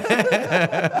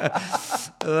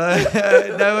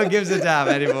 No one gives a damn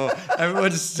anymore.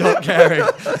 Everyone just stopped caring.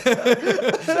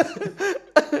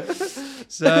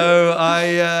 So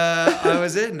I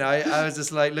was in. I was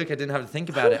just like, look, I didn't have to think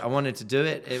about it. I wanted to do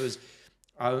it. It was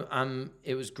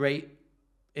great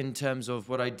in terms of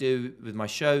what I do with my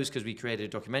shows, because we created a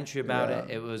documentary about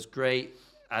it. It was great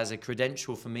as a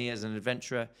credential for me as an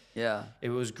adventurer. Yeah. It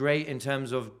was great in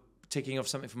terms of ticking off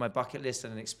something from my bucket list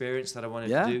and an experience that I wanted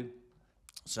to do.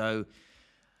 So,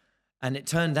 and it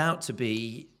turned out to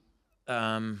be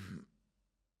an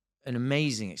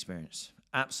amazing experience.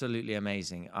 Absolutely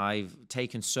amazing. I've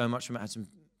taken so much from it. I had some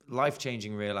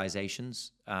life-changing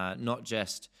realizations, not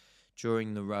just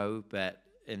during the row, but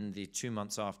in the 2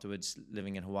 months afterwards,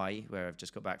 living in Hawaii, where I've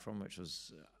just got back from, which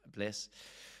was bliss.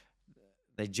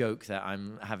 They joke that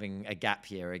I'm having a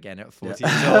gap year again at 40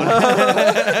 years old.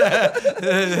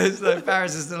 It's like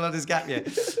Paris is still on his gap year.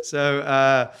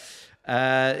 So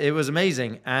it was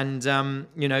amazing. And,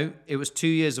 it was 2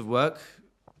 years of work,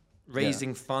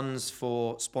 raising funds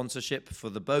for sponsorship for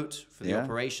the boat, for the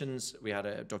operations. We had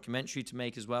a documentary to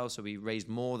make as well, so we raised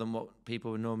more than what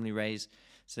people would normally raise.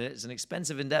 So it's an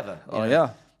expensive endeavor.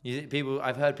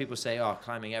 I've heard people say,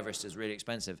 climbing Everest is really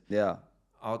expensive. Yeah.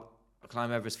 I'll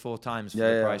climb Everest 4 times for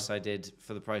the price I did,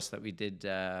 for the price that we did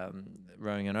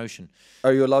rowing an ocean.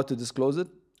 Are you allowed to disclose it?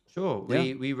 Sure.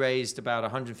 Yeah. We raised about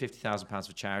 £150,000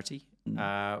 for charity.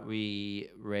 We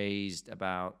raised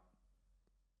about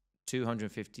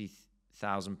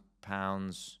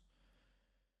 £250,000,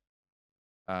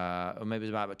 or maybe it was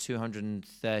about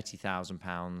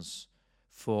 £230,000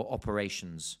 for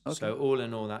operations. Okay. So all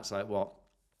in all, that's like what?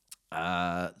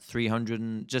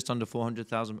 300, just under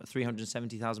 400,000,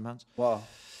 £370,000. Wow.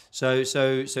 So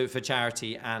for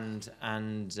charity and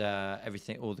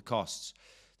everything, all the costs,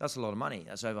 that's a lot of money.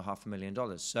 That's over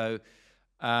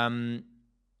 $500,000.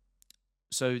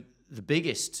 So the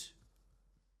biggest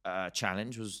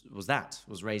challenge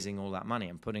was raising all that money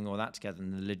and putting all that together,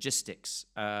 and the logistics,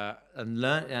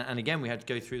 and again, we had to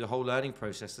go through the whole learning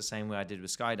process the same way I did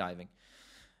with skydiving,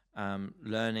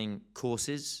 learning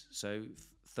courses, so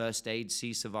first aid,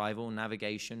 sea survival,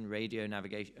 navigation, radio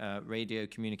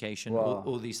communication,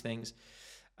 all these things.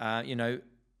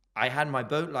 I had my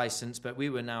boat license, but we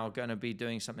were now going to be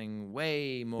doing something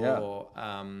way more,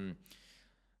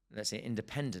 let's say,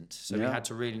 independent. So we had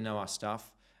to really know our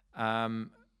stuff.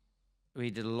 We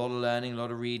did a lot of learning, a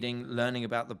lot of reading, learning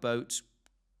about the boat.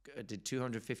 I did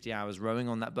 250 hours rowing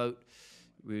on that boat.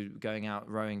 We were going out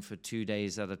rowing for 2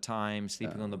 days at a time,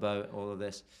 sleeping on the boat, all of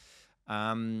this.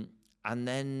 And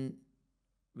then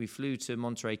we flew to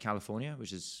Monterey, California,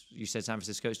 which is, you said San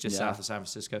Francisco, it's just south of San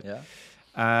Francisco. Yeah.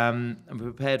 And we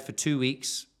prepared for 2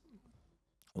 weeks.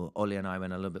 Well, Ollie and I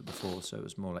went a little bit before, so it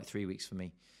was more like 3 weeks for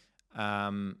me.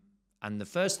 And the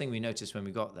first thing we noticed when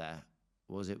we got there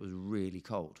was it was really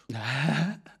cold.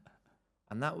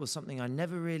 And that was something I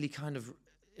never really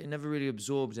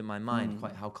absorbed in my mind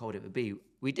quite how cold it would be.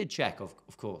 We did check,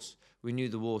 of course. We knew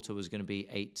the water was going to be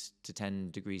 8 to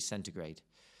 10 degrees centigrade.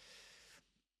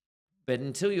 But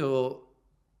until you're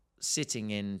sitting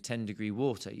in 10-degree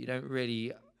water, you don't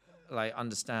really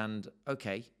understand,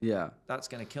 okay, that's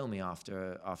going to kill me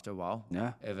after a while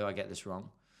if I get this wrong.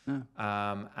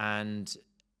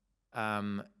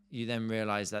 You then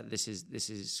realize that this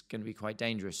is going to be quite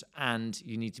dangerous, and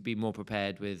you need to be more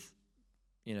prepared with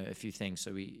a few things.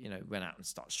 So we went out and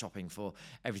started shopping for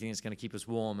everything that's going to keep us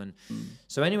warm. And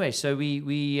so anyway, so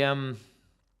we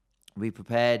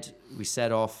prepared, we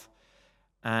set off,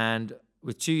 and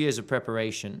with 2 years of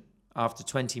preparation, after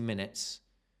 20 minutes,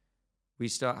 we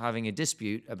start having a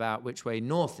dispute about which way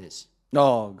north is.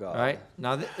 Oh, God. Right?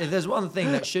 Now, if there's one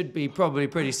thing that should be probably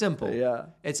pretty simple,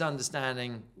 it's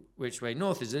understanding which way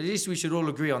north is. At least we should all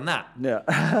agree on that. Yeah.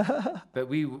 But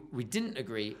we didn't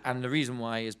agree, and the reason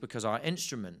why is because our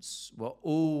instruments were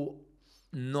all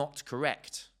not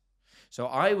correct. So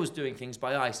I was doing things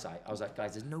by eyesight. I was like,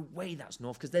 guys, there's no way that's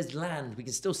north because there's land. We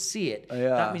can still see it.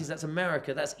 That means that's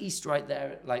America. That's east right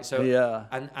there.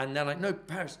 And they're like, no,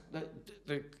 Paris.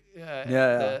 The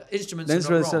instruments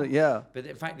are not wrong. But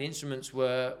in fact, the instruments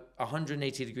were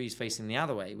 180 degrees facing the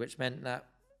other way, which meant that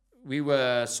we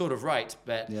were sort of right,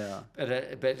 but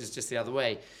it's just the other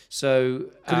way. So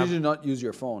could you not use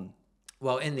your phone?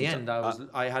 Well, in the end,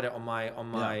 I had it on my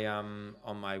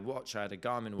watch. I had a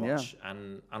Garmin watch,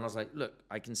 and I was like, look,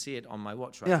 I can see it on my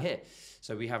watch here.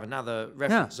 So we have another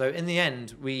reference. So in the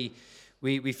end, we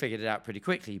figured it out pretty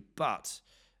quickly. But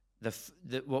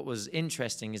what was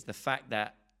interesting is the fact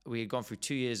that we had gone through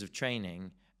 2 years of training,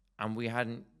 and we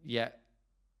hadn't yet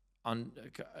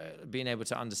being able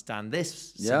to understand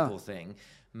this simple thing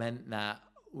meant that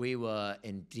we were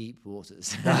in deep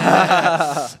waters.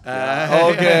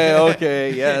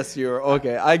 Okay. Yes, you're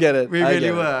okay. I get it. We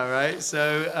really were, right?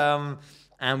 So,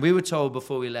 and we were told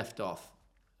before we left off,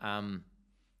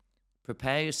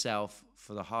 prepare yourself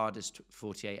for the hardest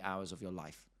 48 hours of your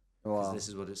life. Because this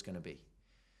is what it's going to be.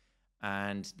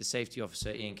 And the safety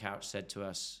officer, Ian Couch, said to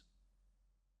us,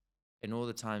 in all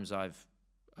the times I've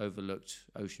overlooked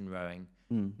ocean rowing,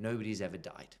 nobody's ever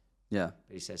died. Yeah.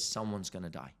 But he says, someone's going to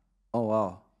die. Oh,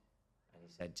 wow. And he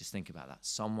said, just think about that.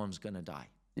 Someone's going to die.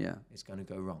 Yeah. It's going to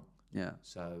go wrong. Yeah.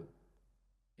 So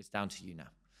it's down to you now.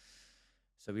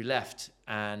 So we left,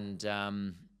 and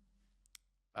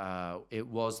It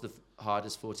was the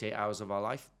hardest 48 hours of our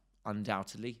life,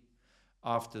 undoubtedly.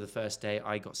 After the first day,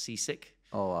 I got seasick.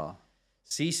 Oh, wow.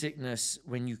 Seasickness,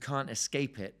 when you can't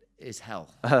escape it, is hell.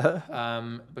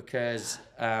 Because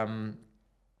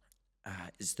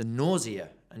it's the nausea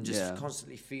and just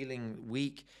constantly feeling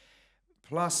weak.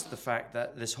 Plus the fact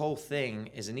that this whole thing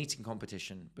is an eating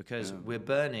competition because we're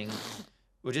burning.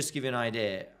 Well, just to give you an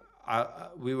idea,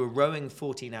 we were rowing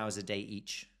 14 hours a day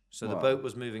each. So the boat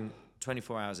was moving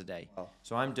 24 hours a day. Wow.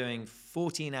 So I'm doing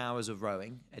 14 hours of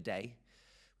rowing a day,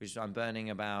 which I'm burning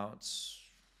about,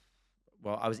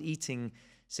 I was eating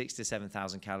 6,000 to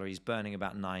 7,000 calories, burning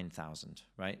about 9,000,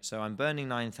 right? So I'm burning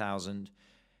 9,000,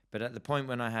 but at the point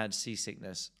when I had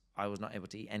seasickness, I was not able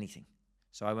to eat anything.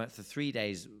 So I went for 3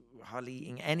 days, hardly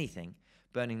eating anything,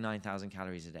 burning 9,000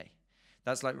 calories a day.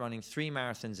 That's like running 3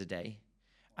 marathons a day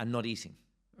and not eating,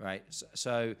 right?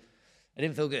 So I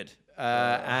didn't feel good.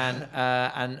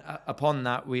 And upon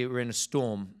that, we were in a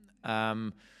storm.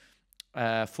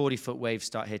 40-foot waves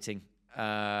start hitting.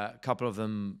 A couple of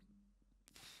them,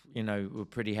 were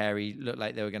pretty hairy, looked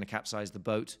like they were going to capsize the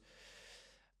boat.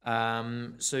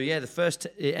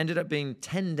 It ended up being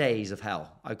 10 days of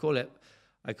hell. I call it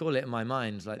in my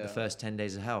mind like the first 10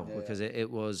 days of hell because it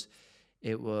was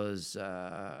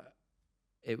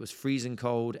freezing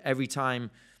cold. Every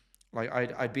time, like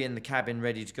I'd be in the cabin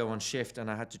ready to go on shift, and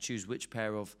I had to choose which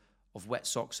pair of wet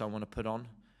socks I want to put on,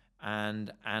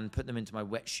 and put them into my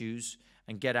wet shoes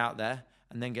and get out there,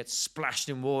 and then get splashed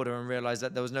in water and realize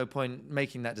that there was no point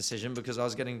making that decision because I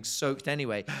was getting soaked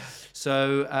anyway.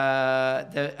 So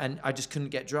and I just couldn't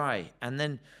get dry, and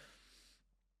then.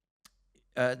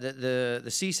 The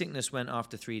seasickness went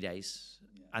after 3 days,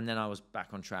 and then I was back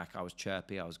on track. I was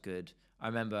chirpy. I was good. I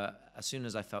remember as soon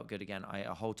as I felt good again, I ate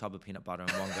a whole tub of peanut butter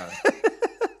in one go.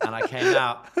 And I came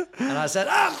out, and I said,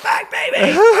 "I'm back,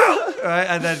 baby!" Right,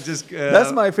 and then just...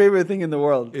 That's my favorite thing in the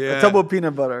world. Yeah. A tub of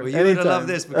peanut butter. Well, you're going to love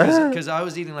this because I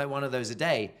was eating like one of those a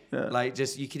day. Yeah. Like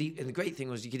just, you could eat, and the great thing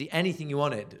was you could eat anything you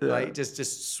wanted. Yeah. Like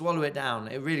just swallow it down.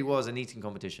 It really was an eating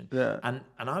competition. Yeah. And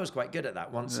I was quite good at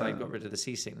that. Once I got rid of the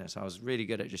seasickness, I was really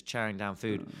good at just chowing down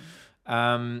food.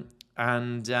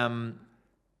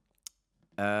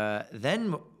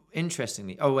 Then,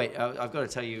 interestingly... Oh, wait, I've got to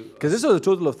tell you... Because this was a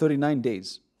total of 39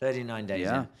 days. 39 days,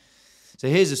 yeah. So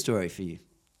here's a story for you.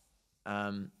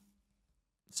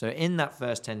 So in that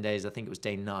first 10 days, I think it was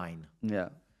day 9. Yeah.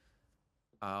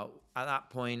 At that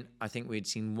point, I think we'd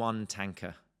seen one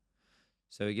tanker.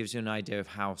 So it gives you an idea of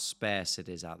how sparse it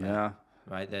is out there. Yeah.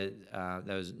 Right? There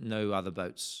was no other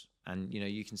boats. And,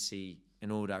 you can see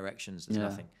in all directions, there's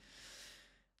nothing.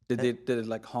 Did it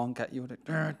like honk at you? Like,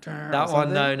 that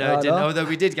one, no, it didn't. No? Although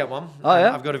we did get one. Oh,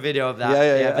 yeah? I've got a video of that.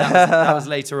 Yeah. That was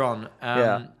later on.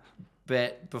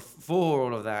 But before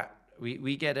all of that,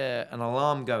 we get an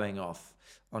alarm going off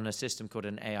on a system called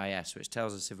an AIS, which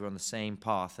tells us if we're on the same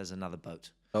path as another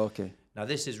boat. Okay. Now,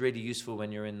 this is really useful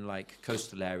when you're in like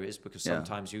coastal areas because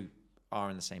sometimes you are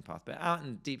in the same path. But out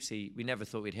in deep sea, we never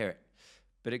thought we'd hear it.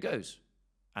 But it goes.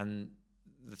 And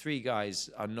the 3 guys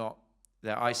are not...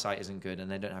 Their eyesight isn't good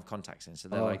and they don't have contacts in. So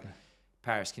they're like,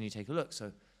 Paris, can you take a look?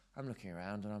 So I'm looking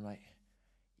around and I'm like,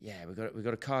 yeah, we've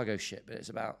got a cargo ship, but it's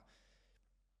about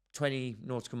 20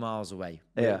 nautical miles away.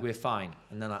 We're fine.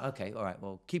 And they're like, okay, all right,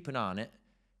 well, keep an eye on it.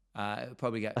 It'll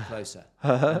probably get closer.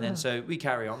 And then so we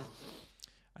carry on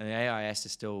and the AIS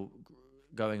is still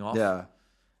going off. Yeah.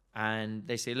 And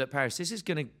they say, look, Paris, this is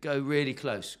going to go really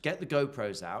close. Get the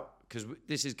GoPros out because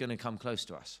this is going to come close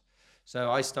to us.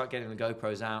 So I start getting the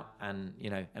GoPros out and,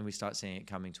 and we start seeing it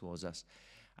coming towards us.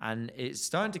 And it's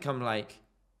starting to come like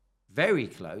very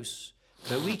close,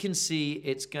 but we can see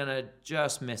it's going to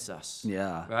just miss us.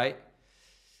 Yeah. Right?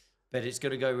 But it's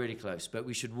going to go really close, but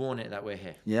we should warn it that we're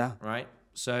here. Yeah. Right?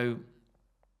 So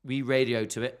we radio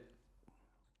to it.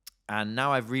 And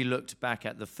now I've re-looked back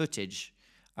at the footage.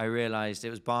 I realized it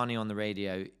was Barney on the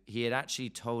radio. He had actually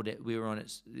told it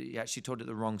he actually told it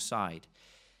the wrong side.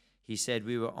 He said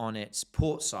we were on its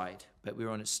port side, but we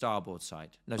were on its starboard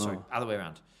side. No, sorry, other way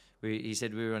around. He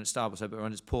said we were on its starboard side, but we were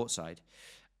on its port side.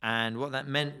 And what that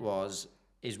meant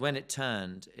is when it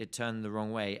turned the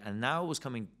wrong way, and now it was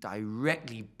coming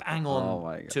directly bang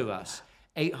on to us,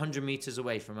 800 meters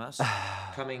away from us,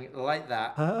 coming like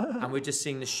that, and we're just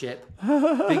seeing the ship,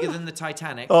 bigger than the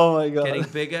Titanic, getting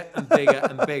bigger and bigger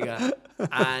and bigger,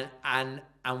 and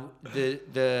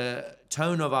the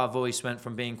tone of our voice went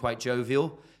from being quite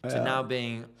jovial to now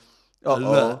being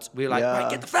alert. We were like,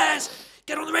 right, get the flares,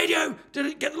 get on the radio,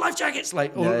 get the life jackets,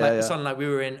 suddenly like we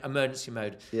were in emergency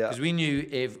mode because we knew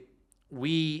if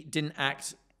we didn't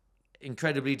act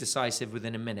incredibly decisive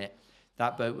within a minute,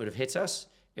 that boat would have hit us.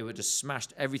 it would have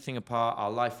smashed everything apart.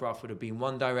 Our life raft would have been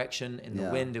one direction. In the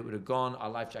wind, it would have gone. Our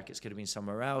life jackets could have been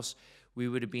somewhere else. We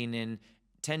would have been in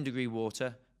 10-degree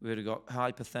water. We would have got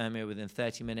hypothermia within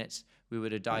 30 minutes. We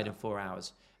would have died in 4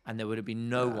 hours. And there would have been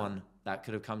no one that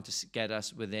could have come to get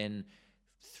us within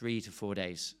 3 to 4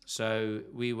 days. So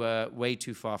we were way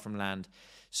too far from land.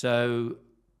 So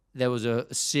there was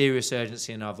a serious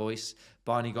urgency in our voice.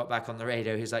 Barney got back on the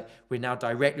radio. He's like, we're now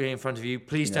directly in front of you.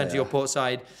 Please turn to your port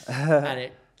side. And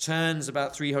it turns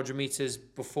about 300 meters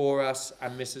before us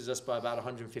and misses us by about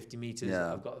 150 meters.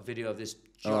 Yeah. I've got a video of this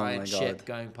giant ship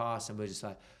going past, and we're just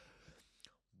like,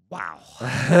 wow.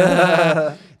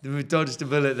 We dodged a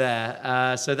bullet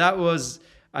there. So that was,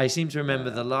 I seem to remember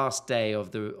the last day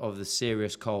of the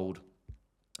serious cold.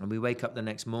 And we wake up the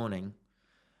next morning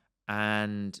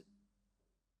and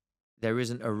there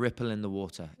isn't a ripple in the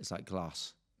water. It's like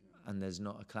glass. And there's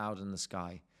not a cloud in the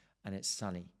sky. And it's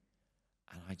sunny.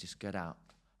 And I just get out.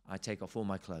 I take off all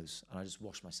my clothes and I just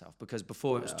wash myself. Because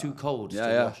before it was too cold to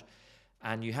wash.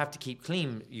 And you have to keep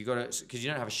clean. You got to, because you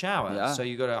don't have a shower. Yeah. So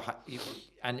you got to,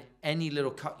 and any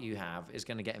little cut you have is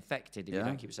going to get infected if you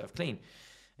don't keep yourself clean.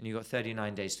 And you've got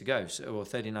 39 days to go, or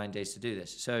 39 days to do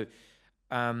this. So,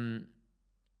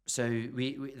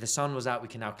 we the sun was out. We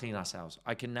can now clean ourselves.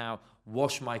 I can now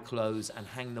wash my clothes and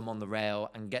hang them on the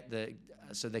rail and get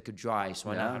so they could dry.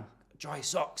 So I now have dry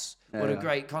socks. What a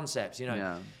great concept, you know.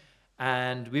 Yeah.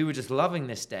 And we were just loving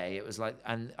this day. It was like,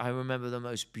 and I remember the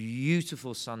most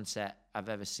beautiful sunset I've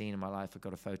ever seen in my life. I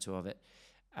got a photo of it,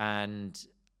 and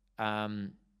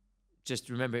just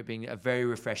remember it being a very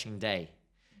refreshing day.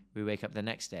 We wake up the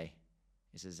next day,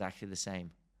 it's exactly the same.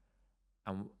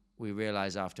 And we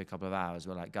realize after a couple of hours,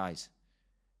 we're like, guys,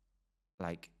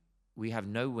 like, we have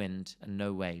no wind and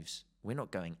no waves. We're not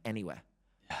going anywhere.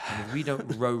 And if we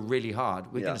don't row really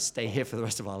hard, we're going to stay here for the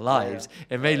rest of our lives.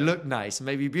 It may look nice, it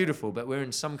may be beautiful, but we're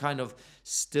in some kind of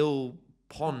still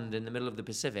pond in the middle of the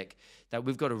Pacific that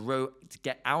we've got to row to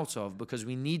get out of because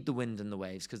we need the wind and the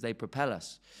waves because they propel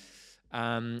us.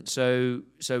 So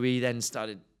we then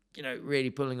started, really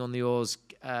pulling on the oars,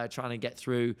 trying to get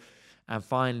through, and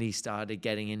finally started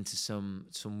getting into some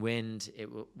wind. It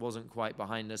wasn't quite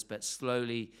behind us, but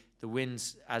slowly the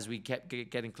winds, as we kept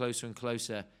getting closer and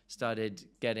closer, started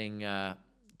getting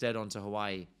dead onto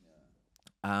Hawaii.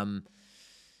 Do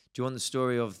you want the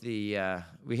story of the...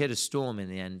 we hit a storm in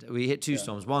the end. We hit two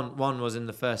storms. One was in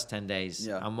the first 10 days,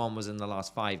 and one was in the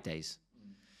last 5 days.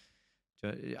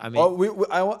 I mean,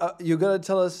 you gotta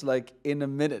tell us like in a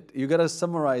minute. You gotta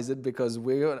summarize it because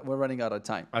we're running out of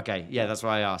time. Okay, yeah, that's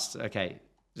why I asked. Okay,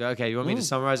 you want me to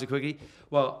summarize it quickly?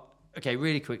 Well, okay,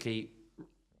 really quickly.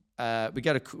 We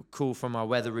get a call from our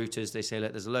weather routers. They say,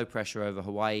 look, there's a low pressure over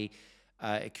Hawaii.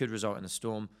 It could result in a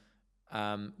storm.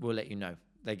 We'll let you know.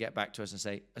 They get back to us and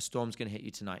say, a storm's going to hit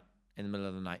you tonight in the middle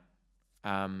of the night.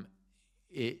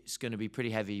 It's going to be pretty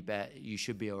heavy, but you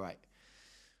should be all right.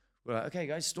 We're like, okay,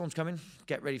 guys, storm's coming.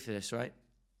 Get ready for this, right?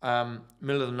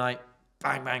 Middle of the night,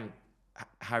 bang, bang.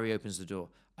 Harry opens the door.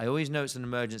 I always know it's an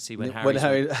emergency when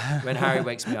Harry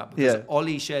wakes me up. Because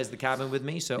Ollie shares the cabin with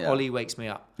me, so Ollie wakes me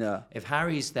up. Yeah. If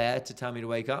Harry's there to tell me to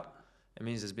wake up, it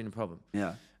means there's been a problem.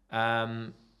 Yeah.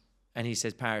 And he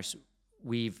says, Paris,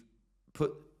 we've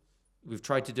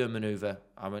tried to do a maneuver.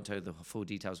 I won't tell you the full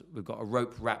details. We've got a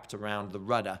rope wrapped around the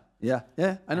rudder. Yeah, I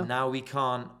know. And now we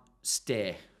can't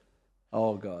steer.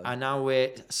 Oh, God. And now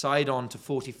we're side on to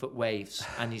 40-foot waves.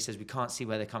 And he says, we can't see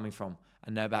where they're coming from.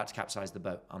 And they're about to capsize the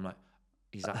boat.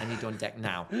 He's like, I need you on deck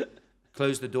now.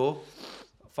 Close the door.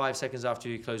 5 seconds after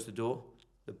you close the door,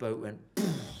 the boat went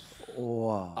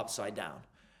upside down.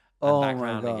 And back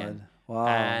round again. Wow.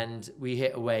 And we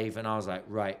hit a wave. And I was like,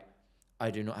 right, I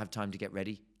do not have time to get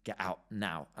ready. Get out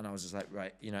now. And I was just like,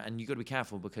 right, and you got to be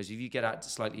careful because if you get out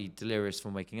slightly delirious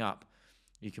from waking up,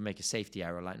 you can make a safety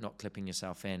error, like not clipping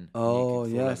yourself in. Oh,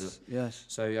 yes.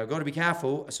 So I've got to be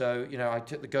careful. So, I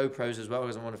took the GoPros as well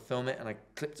because I want to film it, and I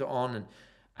clipped it on,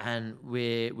 and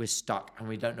we're stuck, and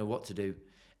we don't know what to do.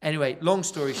 Anyway, long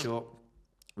story short,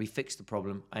 we fixed the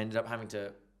problem. I ended up having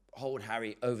to hold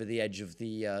Harry over the edge of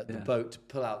the boat to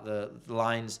pull out the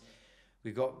lines.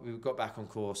 We got back on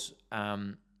course.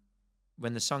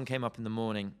 When the sun came up in the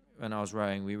morning, when I was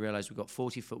rowing, we realized we got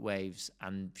 40-foot waves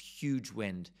and huge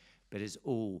wind. But it's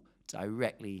all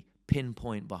directly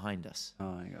pinpoint behind us. Oh,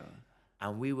 my God.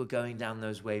 And we were going down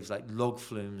those waves like log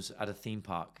flumes at a theme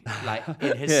park, like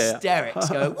in hysterics,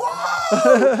 going,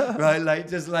 whoa! Right, like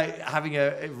just like having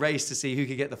a race to see who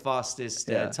could get the fastest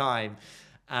time.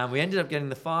 And we ended up getting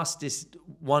the fastest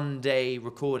one-day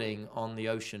recording on the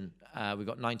ocean. We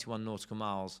got 91 nautical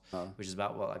miles, which is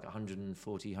about,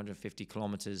 140, 150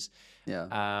 kilometers.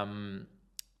 Yeah.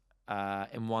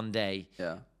 in one day,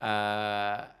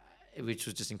 which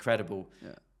was just incredible.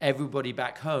 Yeah. Everybody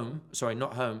back home, sorry,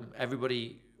 not home,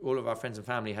 all of our friends and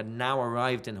family had now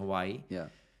arrived in Hawaii. Yeah.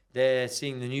 They're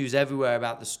seeing the news everywhere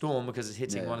about the storm because it's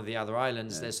hitting one of the other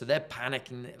islands. So they're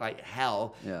panicking like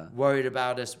hell, worried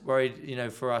about us,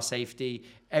 worried, for our safety.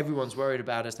 Everyone's worried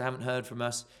about us. They haven't heard from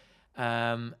us.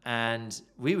 And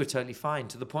we were totally fine,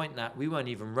 to the point that we weren't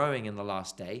even rowing in the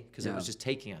last day because it was just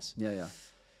taking us. Yeah.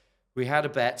 We had a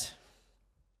bet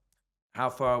how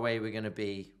far away we're going to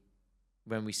be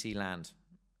when we see land.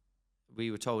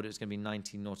 We were told it was going to be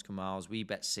 19 nautical miles. We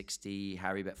bet 60.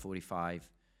 Harry bet 45.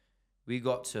 We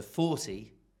got to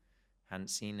 40, hadn't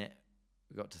seen it.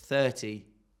 We got to 30,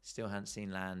 still hadn't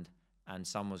seen land, and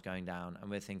sun was going down. And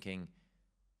we're thinking,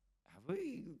 have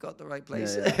we got the right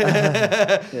place?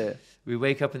 Yeah. We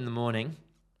wake up in the morning,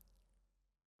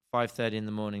 5:30 in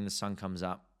the morning, the sun comes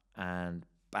up, and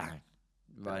bang,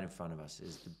 right in front of us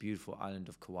is the beautiful island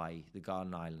of Kauai, the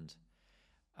Garden Island.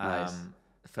 Nice.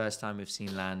 The first time we've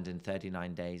seen land in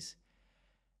 39 days.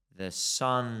 The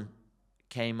sun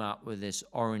came up with this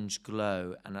orange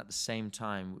glow, and at the same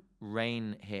time,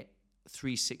 rain hit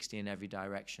 360 in every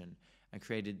direction and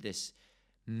created this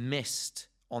mist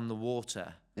on the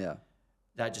water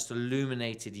that just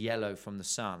illuminated yellow from the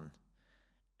sun.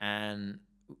 And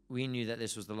we knew that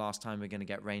this was the last time we're going to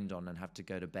get rained on and have to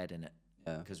go to bed in it.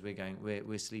 Because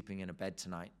we're sleeping in a bed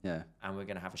tonight. And we're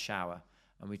going to have a shower.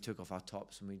 And we took off our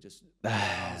tops and we just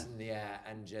arms in the air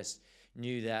and just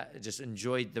knew that, just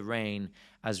enjoyed the rain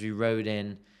as we rode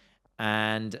in.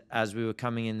 And as we were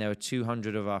coming in, there were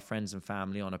 200 of our friends and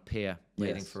family on a pier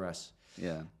waiting for us.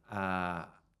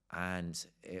 And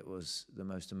it was the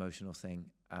most emotional thing.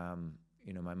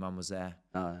 My mum was there.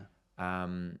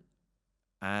 And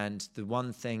the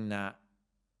one thing that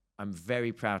I'm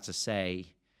very proud to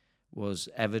say was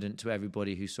evident to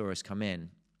everybody who saw us come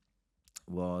in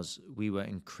was we were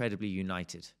incredibly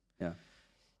united.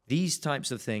 These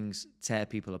types of things tear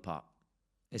people apart.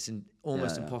 It's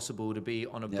almost impossible to be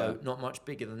on a boat not much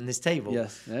bigger than this table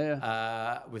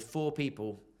with 4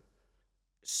 people,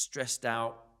 stressed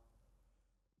out,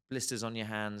 blisters on your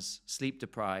hands, sleep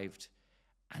deprived,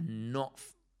 and not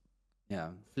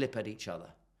flip at each other.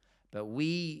 But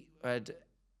we had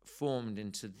formed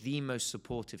into the most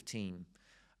supportive team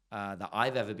that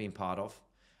I've ever been part of.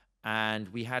 And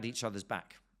we had each other's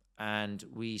back and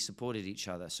we supported each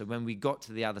other. So when we got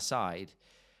to the other side,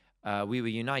 we were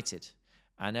united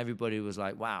and everybody was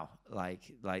like, wow,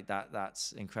 like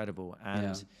that's incredible.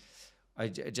 And I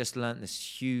just learned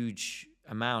this huge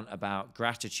amount about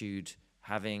gratitude,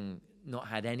 having not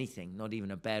had anything, not even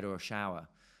a bed or a shower,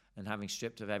 and having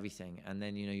stripped of everything. And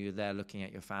then, you're there looking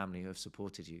at your family who have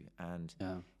supported you. And,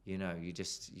 you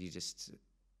just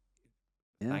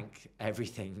thank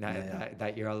everything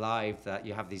that you're alive, that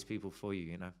you have these people for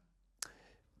you,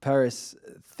 Paris,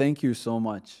 thank you so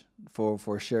much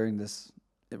for sharing this.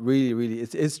 Really,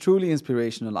 it's truly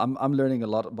inspirational. I'm learning a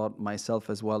lot about myself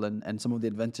as well, and some of the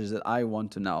adventures that I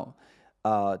want to now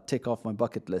tick off my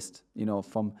bucket list.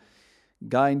 From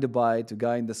guy in Dubai to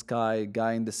guy in the sky,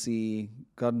 guy in the sea,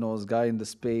 God knows, guy in the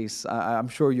space. I'm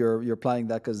sure you're planning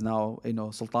that because now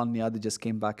Sultan Niadi just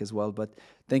came back as well. But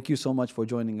thank you so much for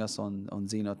joining us on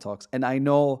Zeno Talks. And I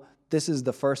know this is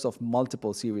the first of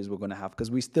multiple series we're going to have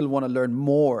because we still want to learn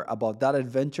more about that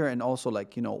adventure and also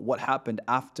what happened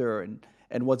after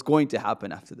and what's going to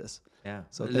happen after this. Yeah.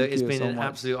 So it's been an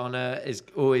absolute honor. It's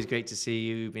always great to see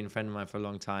you. You've been a friend of mine for a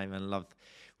long time and love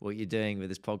what you're doing with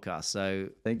this podcast. So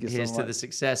thank you so much. Here's to the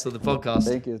success of the podcast.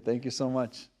 Thank you so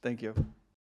much. Thank you.